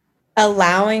just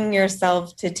allowing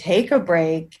yourself to take a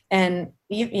break. And,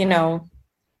 I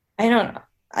don't know.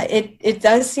 It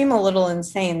does seem a little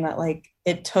insane that like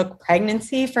it took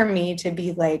pregnancy for me to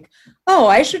be like, oh,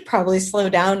 I should probably slow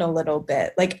down a little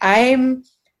bit. Like I'm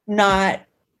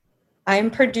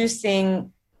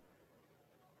producing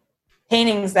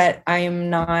paintings that I am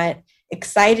not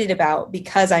excited about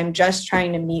because I'm just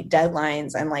trying to meet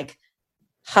deadlines and like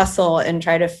hustle and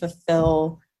try to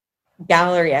fulfill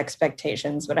gallery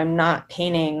expectations, but I'm not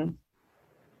painting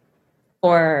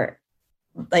I'm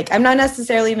not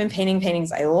necessarily even painting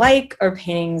paintings I like or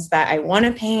paintings that I want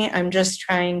to paint. I'm just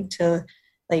trying to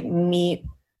like meet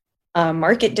a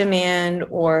market demand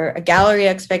or a gallery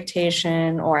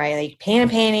expectation, or I like paint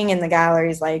a painting and the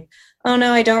gallery's like, oh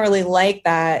no, I don't really like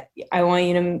that. I want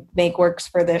you to make works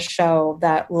for this show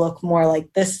that look more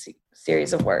like this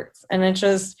series of works. And it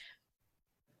just,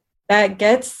 that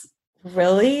gets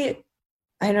really,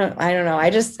 I don't know. I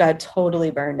just got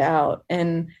totally burned out.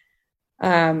 And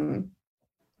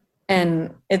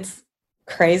it's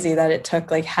crazy that it took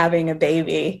like having a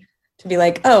baby to be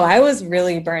like, oh, I was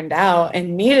really burned out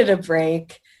and needed a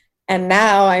break. And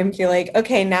now I feel like,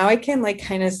 okay, now I can like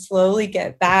kind of slowly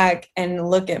get back and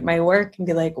look at my work and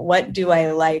be like, what do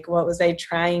I like? What was I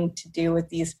trying to do with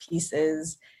these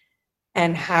pieces?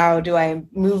 And how do I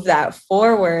move that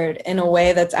forward in a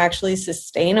way that's actually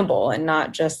sustainable and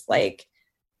not just like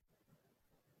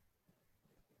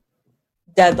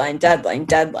deadline,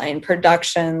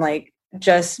 production, like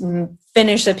just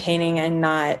finish a painting and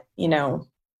not,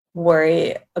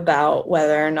 worry about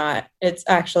whether or not it's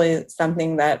actually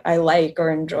something that I like or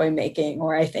enjoy making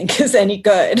or I think is any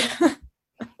good.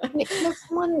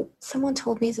 Someone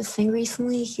told me this thing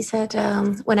recently. He said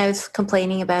when I was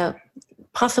complaining about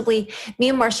possibly, me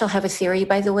and Marshall have a theory,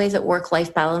 by the way, that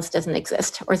work-life balance doesn't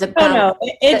exist, or the balance,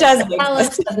 it doesn't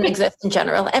balance doesn't exist in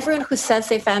general. Everyone who says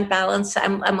they found balance,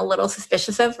 I'm a little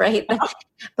suspicious of, right?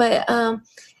 But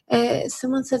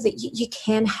someone said that you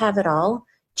can have it all,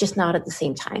 just not at the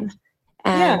same time.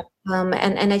 And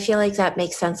I feel like that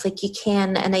makes sense. Like you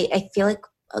can, and I feel like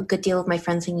a good deal of my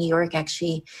friends in New York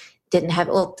actually they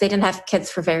didn't have kids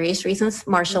for various reasons.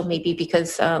 Marshall, maybe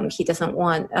because he doesn't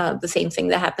want the same thing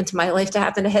that happened to my life to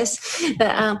happen to his.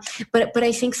 But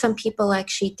I think some people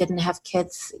actually didn't have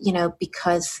kids,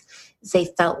 because they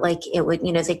felt like it would,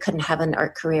 they couldn't have an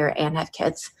art career and have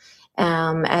kids.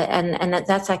 And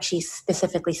that's actually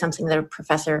specifically something that a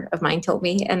professor of mine told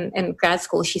me in grad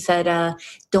school. She said,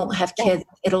 don't have kids,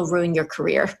 it'll ruin your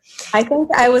career. I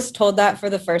think I was told that for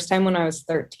the first time when I was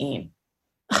 13.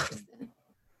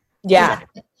 Yeah.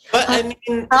 But I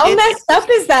mean, how messed up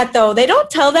is that though? They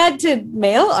don't tell that to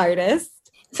male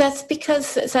artists. That's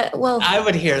because I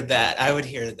would hear that. Oh,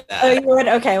 you would?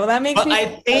 Okay. Well, that makes me I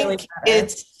think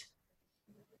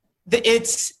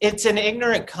it's an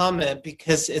ignorant comment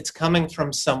because it's coming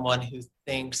from someone who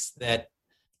thinks that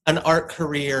an art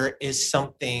career is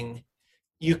something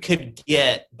you could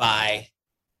get by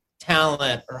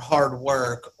talent or hard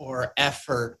work or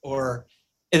effort, or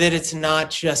that it's not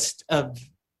just a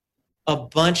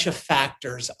bunch of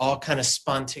factors all kind of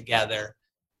spun together.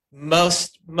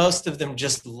 Most of them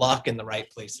just luck in the right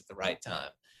place at the right time.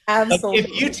 Absolutely. Like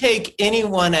if you take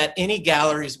anyone at any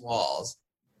gallery's walls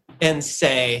and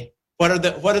say, what are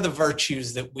the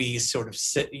virtues that we sort of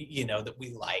that we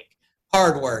like?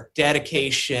 Hard work,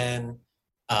 dedication,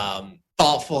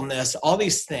 thoughtfulness, all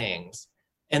these things.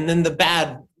 And then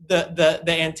the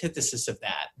antithesis of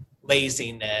that,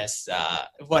 laziness,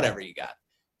 whatever you got.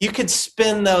 You could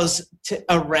spin those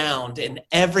around, and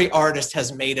every artist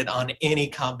has made it on any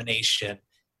combination,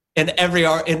 and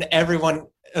everyone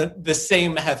the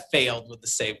same have failed with the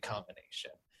same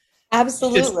combination.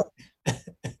 Absolutely.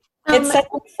 It's such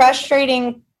a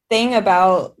frustrating thing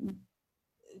about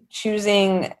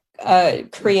choosing a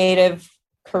creative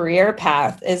career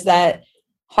path is that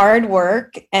hard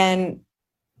work and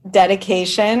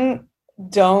dedication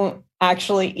don't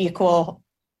actually equal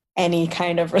any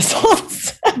kind of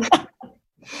results.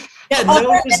 Yeah, no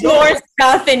more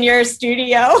stuff in your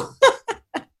studio.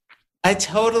 I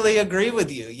totally agree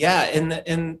with you. Yeah.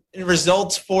 And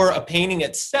results for a painting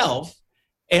itself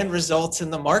and results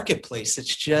in the marketplace.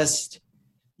 It's just,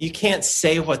 you can't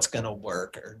say what's going to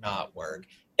work or not work.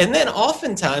 And then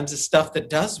oftentimes the stuff that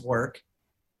does work,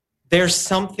 there's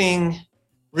something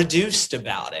reduced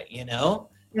about it, you know,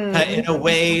 in a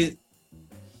way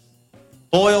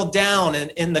boiled down,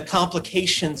 and the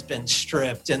complications been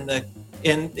stripped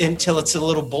until it's a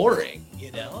little boring,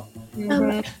 you know?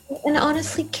 And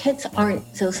honestly, kids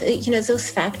aren't those, those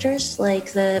factors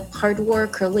like the hard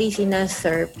work or laziness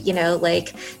or,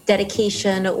 like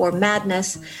dedication or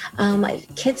madness.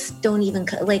 Kids don't even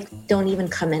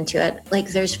come into it. Like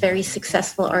there's very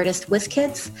successful artists with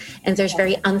kids, and there's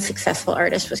very unsuccessful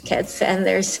artists with kids, and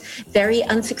there's very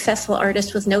unsuccessful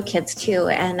artists with no kids too.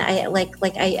 And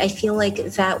I feel like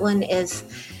that one is.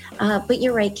 But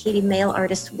you're right, Katie, male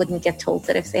artists wouldn't get told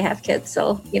that if they have kids.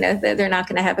 So, they're not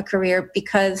going to have a career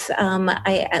because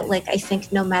I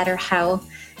think no matter how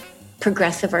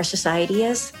progressive our society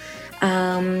is,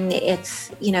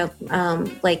 it's,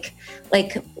 like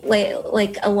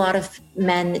a lot of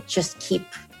men just keep,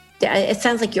 it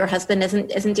sounds like your husband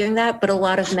isn't doing that, but a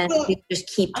lot of men just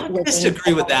keep. I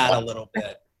disagree with that a little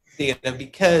bit.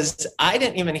 Because I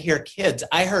didn't even hear kids.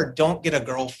 I heard don't get a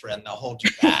girlfriend, they'll hold you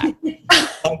back.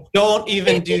 Like, don't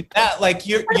even do that. Like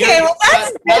you're okay, well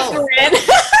that's different.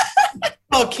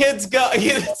 Well, kids go,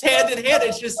 it's hand in hand.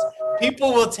 It's just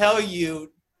people will tell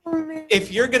you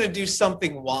if you're going to do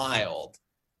something wild,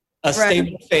 a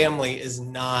stable family is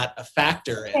not a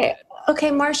factor in it.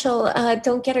 Okay, Marshall,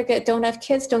 don't have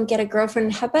kids, don't get a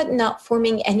girlfriend. How about not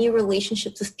forming any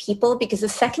relationships with people? Because the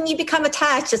second you become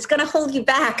attached, it's going to hold you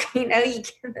back. Do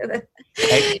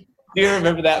you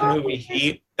remember that movie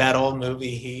Heat? That old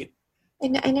movie Heat?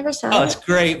 I never saw it. Oh, it's a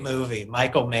great movie.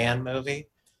 Michael Mann movie.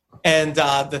 And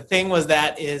the thing was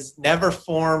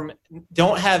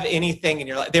don't have anything in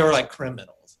your life. They were like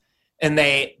criminals. And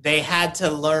they had to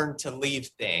learn to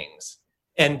leave things.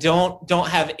 And don't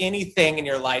have anything in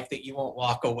your life that you won't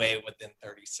walk away within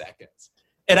 30 seconds.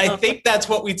 And I think that's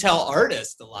what we tell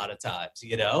artists a lot of times,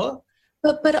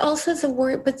 But also the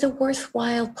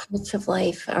worthwhile parts of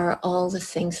life are all the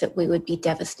things that we would be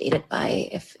devastated by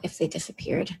if they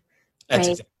disappeared. That's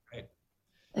exactly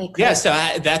right. So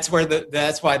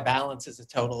that's why balance is a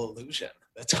total illusion.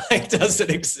 That's why it doesn't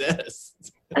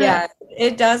exist. Yeah,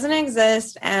 it doesn't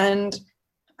exist. And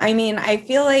I mean, I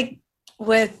feel like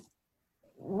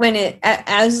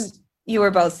as you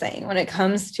were both saying, when it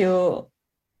comes to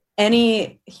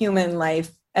any human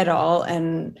life at all,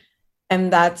 and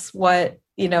that's what,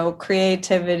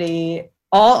 creativity,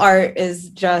 all art is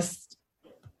just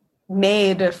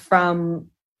made from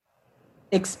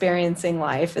experiencing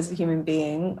life as a human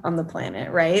being on the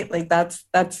planet, right? Like that's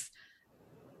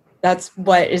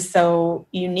what is so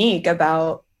unique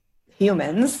about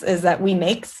humans, is that we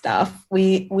make stuff,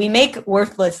 we make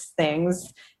worthless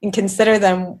things and consider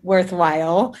them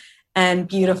worthwhile and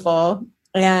beautiful.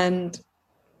 And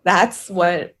that's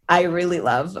what I really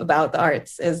love about the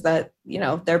arts, is that,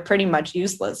 they're pretty much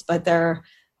useless, but they're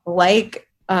like,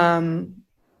 the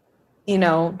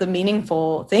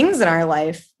meaningful things in our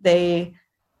life. They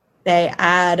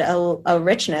add a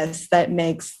richness that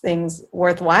makes things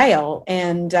worthwhile.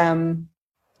 And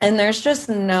there's just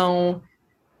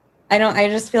I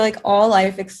just feel like all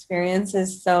life experience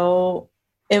is so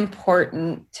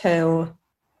important to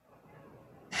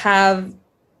have,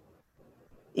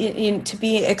 to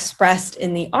be expressed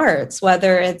in the arts,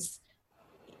 whether it's,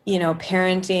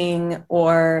 parenting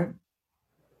or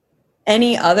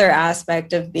any other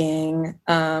aspect of being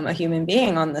a human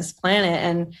being on this planet.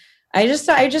 And I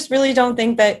just really don't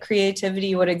think that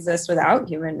creativity would exist without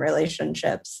human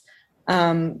relationships.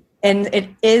 And it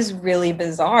is really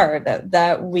bizarre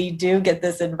that we do get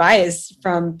this advice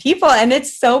from people, and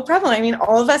it's so prevalent. I mean,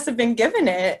 all of us have been given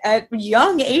it at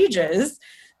young ages,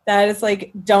 that it's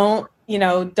like, don't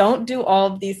do all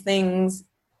of these things,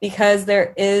 because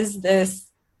there is this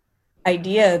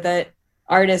idea that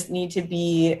artists need to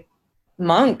be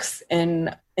monks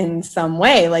in some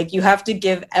way. Like, you have to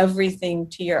give everything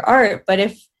to your art, but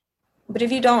if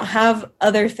you don't have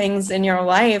other things in your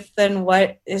life, then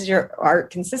what is your art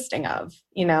consisting of?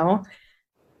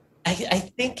 I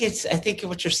think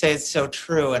what you're saying is so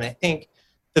true. And I think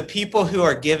the people who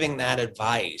are giving that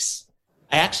advice,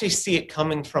 I actually see it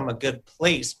coming from a good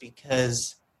place,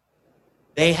 because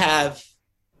they have,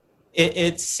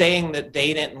 it's saying that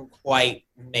they didn't quite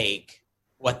make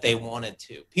what they wanted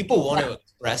to. People want to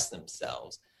express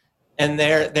themselves. And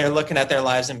they're looking at their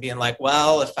lives and being like,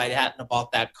 well, if I hadn't have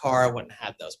bought that car, I wouldn't have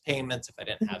had those payments. If I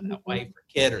didn't have that wife or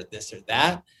kid or this or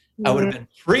that, I would have been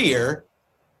freer.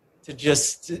 to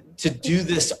just to do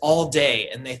this all day,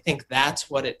 and they think that's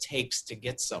what it takes to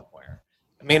get somewhere.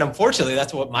 I mean, unfortunately,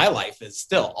 that's what my life is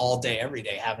still, all day, every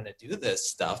day, having to do this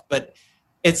stuff. But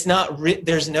it's not,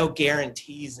 there's no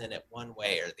guarantees in it one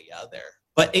way or the other.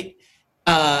 But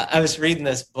I was reading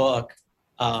this book.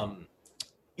 You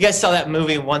guys saw that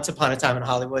movie Once Upon a Time in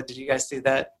Hollywood? Did you guys see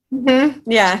that? Mm-hmm.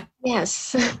 Yeah.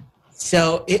 Yes.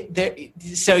 So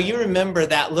so you remember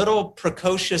that little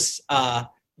precocious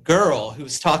girl who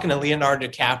was talking to Leonardo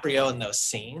DiCaprio in those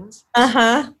scenes?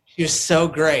 Uh-huh. She was so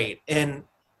great. And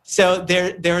so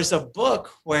there's a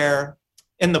book where,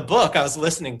 in the book, I was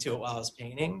listening to it while I was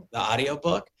painting, the audio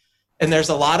book, and there's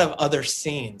a lot of other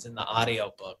scenes in the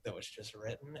audio book that was just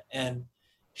written. And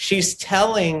she's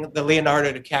telling the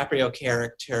Leonardo DiCaprio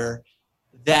character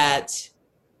that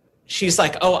she's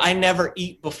like, oh, I never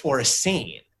eat before a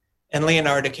scene. And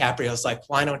Leonardo DiCaprio's like,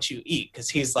 why don't you eat? Because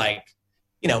he's like,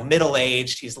 you know,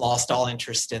 middle-aged, he's lost all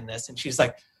interest in this. And she's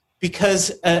like,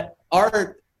 because the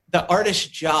artist's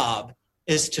job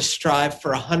is to strive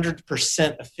for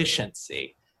 100%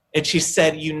 efficiency. And she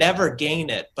said, you never gain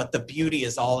it, but the beauty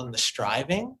is all in the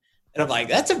striving. And I'm like,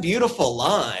 that's a beautiful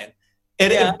line.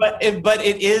 But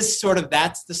it is sort of,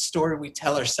 that's the story we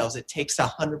tell ourselves. It takes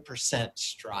 100%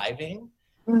 striving.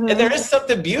 Mm-hmm. And there is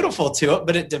something beautiful to it,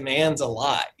 but it demands a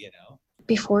lot, you know.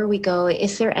 Before we go,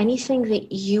 is there anything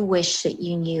that you wish that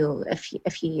you knew a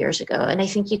few years ago? And I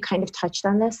think you kind of touched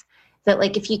on this, that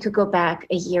like if you could go back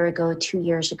a year ago, 2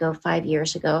 years ago, 5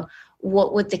 years ago,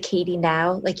 what would the Katie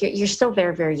now, like you're still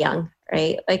very, very young,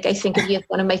 right? Like I think of you as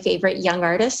one of my favorite young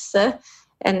artists,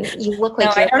 and you look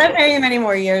like I don't have very many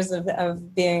more years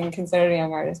of being considered a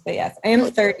young artist, but yes, I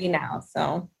am 30 now,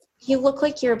 so. You look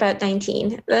like you're about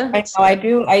 19. I know, I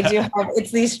do have,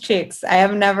 it's these cheeks. I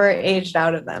have never aged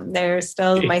out of them. They're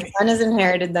still, my son has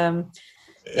inherited them.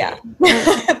 Yeah.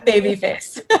 Baby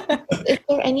face. Is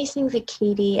there anything that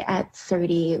Katie at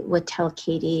 30 would tell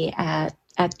Katie at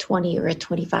 20 or at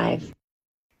 25?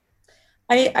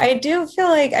 I do feel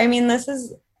like, I mean, this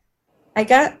is, I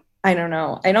don't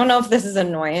know. I don't know if this is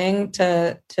annoying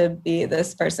to be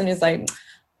this person who's like,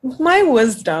 my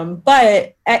wisdom,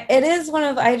 but it is one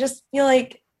of, I just feel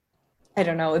like, I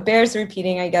don't know, it bears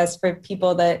repeating, I guess, for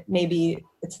people that maybe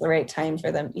it's the right time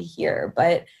for them to hear.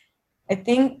 But I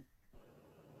think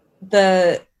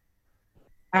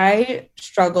I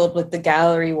struggled with the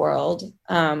gallery world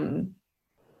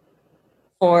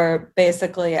for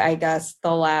basically, I guess,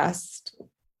 the last,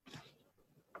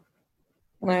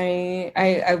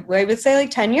 I would say like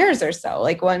 10 years or so.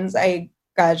 Like once I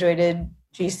graduated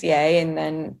GCA and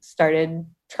then started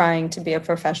trying to be a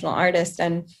professional artist.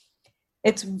 And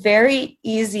it's very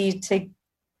easy to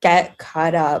get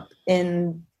caught up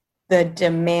in the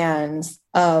demands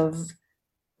of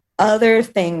other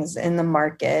things in the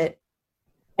market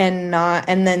and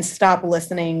then stop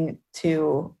listening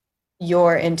to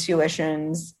your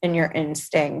intuitions and your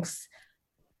instincts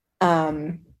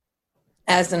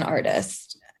as an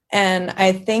artist. And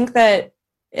I think that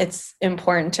it's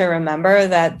important to remember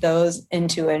that those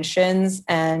intuitions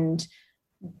and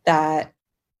that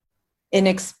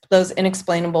those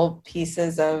inexplainable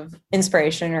pieces of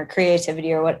inspiration or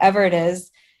creativity or whatever it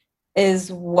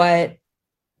is what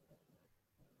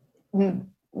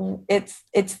it's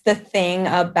the thing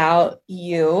about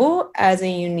you as a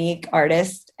unique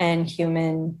artist and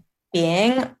human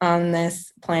being on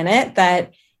this planet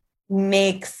that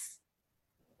makes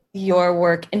your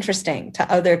work interesting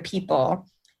to other people.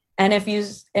 And if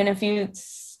you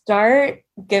start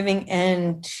giving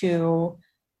in to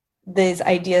these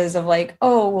ideas of like,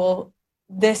 oh, well,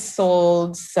 this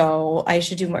sold, so I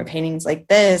should do more paintings like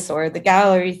this, or the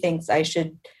gallery thinks I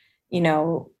should,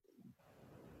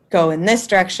 go in this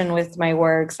direction with my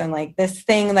works, and like this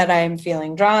thing that I'm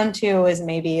feeling drawn to is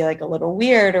maybe like a little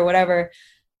weird or whatever.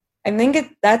 I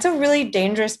think that's a really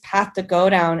dangerous path to go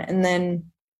down. And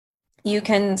then you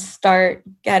can start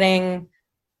getting,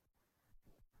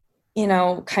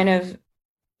 kind of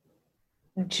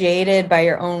jaded by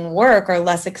your own work, or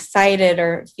less excited,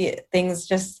 or things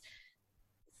just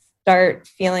start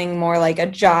feeling more like a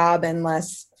job and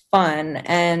less fun.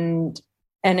 And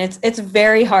it's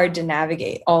very hard to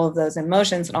navigate all of those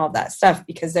emotions and all of that stuff,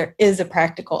 because there is a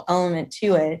practical element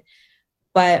to it.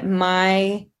 But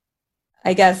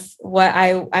I guess what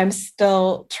I'm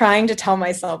still trying to tell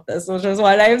myself this, which is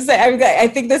what I'm saying. I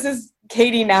think this is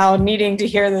Katie now needing to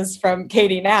hear this from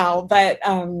Katie now, but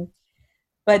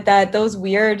that those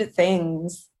weird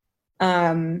things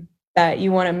that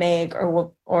you want to make,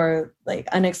 or like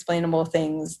unexplainable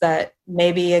things that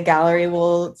maybe a gallery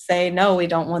will say, no, we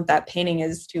don't want that painting,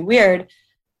 is too weird.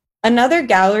 Another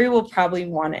gallery will probably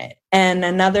want it. And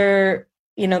another,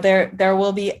 there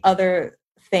will be other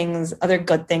things, other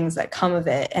good things that come of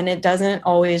it. And it doesn't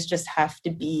always just have to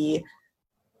be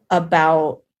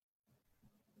about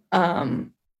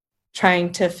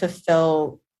trying to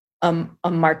fulfill a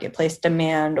marketplace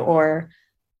demand or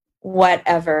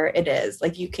whatever it is.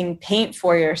 Like, you can paint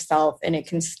for yourself and it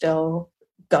can still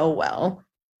go well.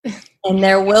 And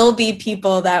there will be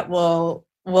people that will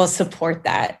support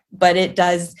that, but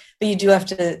you do have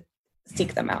to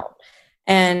seek them out.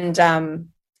 And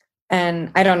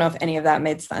I don't know if any of that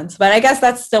made sense, but I guess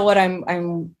that's still what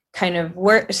I'm kind of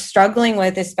struggling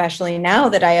with, especially now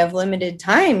that I have limited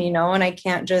time, and I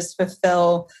can't just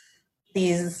fulfill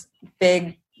these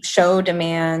big show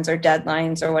demands or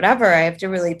deadlines or whatever. I have to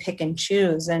really pick and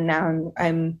choose. And now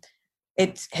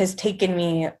it has taken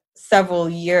me several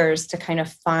years to kind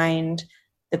of find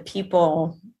the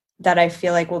people that I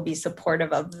feel like will be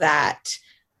supportive of that.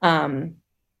 In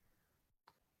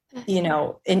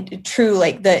true,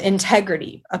 like, the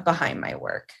integrity behind my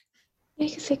work.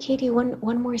 So Katie, one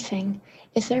more thing.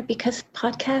 Is there, because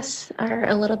podcasts are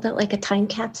a little bit like a time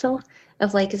capsule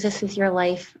of like, this is your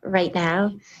life right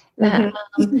now. So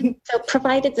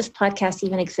provided this podcast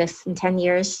even exists in 10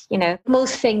 years,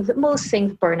 most things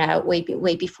burn out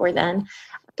way before then.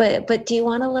 But do you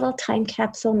want a little time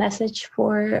capsule message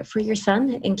for your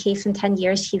son in case in 10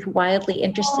 years he's wildly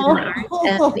interested in art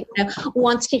and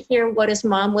wants to hear what his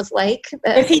mom was like?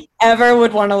 If he ever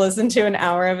would want to listen to an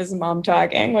hour of his mom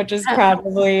talking, which is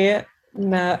probably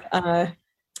not,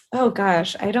 oh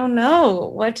gosh, I don't know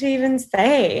what to even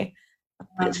say.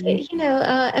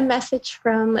 A message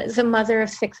from the mother of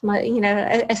 6 months,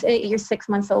 your 6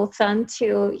 months old son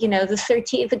to,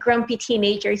 the grumpy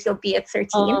teenager he'll be at 13.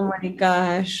 Oh my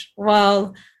gosh.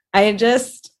 Well,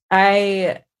 this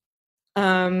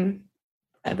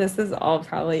is all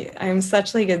probably, I'm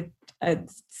such like a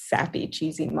sappy,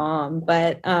 cheesy mom,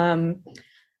 but the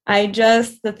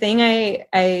thing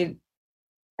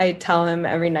I tell him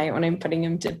every night when I'm putting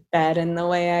him to bed, and the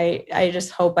way I just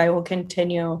hope I will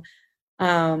continue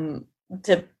to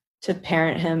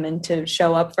parent him and to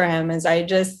show up for him is I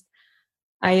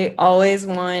always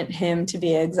want him to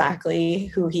be exactly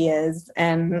who he is.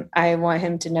 And I want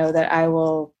him to know that I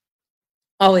will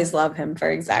always love him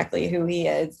for exactly who he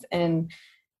is in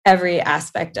every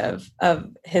aspect of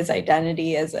his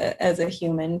identity as a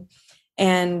human.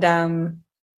 And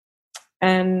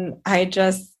I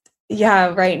just,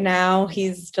 right now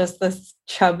he's just this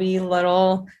chubby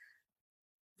little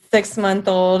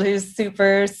 6-month-old who's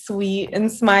super sweet and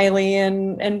smiley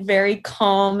and very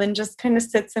calm and just kind of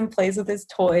sits and plays with his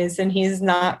toys. And he's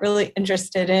not really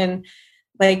interested in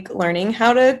like learning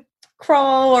how to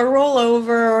crawl or roll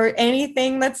over or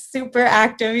anything that's super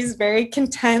active. He's very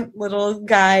content little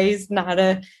guy. He's not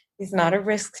a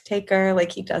risk taker.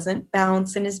 Like, he doesn't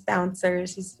bounce in his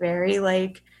bouncers. He's very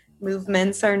like,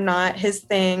 movements are not his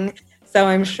thing. So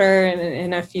I'm sure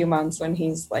in a few months when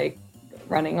he's like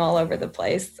running all over the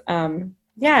place,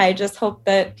 I just hope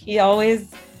that he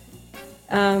always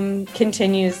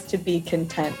continues to be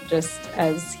content just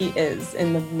as he is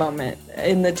in the moment,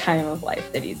 in the time of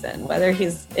life that he's in, whether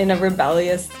he's in a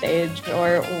rebellious stage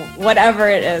or whatever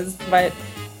it is. But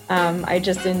I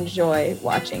just enjoy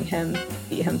watching him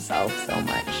be himself so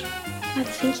much.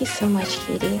 Thank you so much,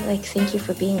 Katie. Thank you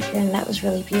for being here, and that was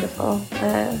really beautiful.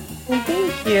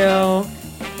 Thank you.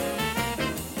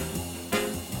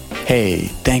 Hey,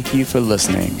 thank you for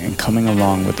listening and coming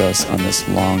along with us on this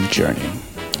long journey.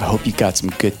 I hope you got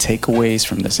some good takeaways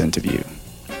from this interview.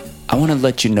 I want to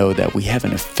let you know that we have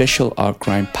an official Art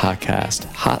Grind podcast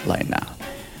hotline now.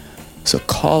 So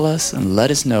call us and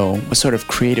let us know what sort of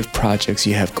creative projects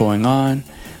you have going on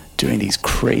during these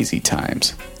crazy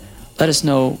times. Let us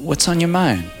know what's on your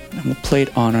mind, and we'll play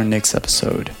it on our next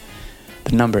episode.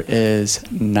 The number is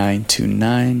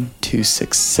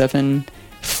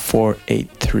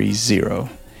 929-267-4830.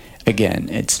 Again,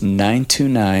 it's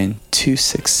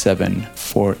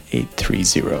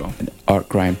 929-267-4830 at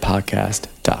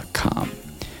artgrindpodcast.com.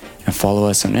 And follow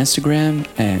us on Instagram,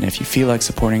 and if you feel like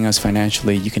supporting us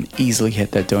financially, you can easily hit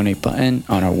that donate button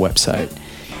on our website.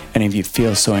 And if you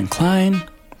feel so inclined,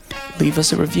 leave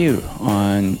us a review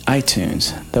on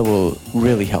iTunes. That will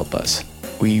really help us.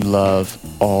 We love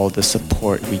all the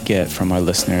support we get from our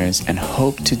listeners and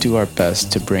hope to do our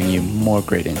best to bring you more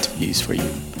great interviews for you.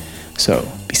 So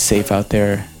be safe out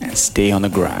there and stay on the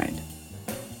grind.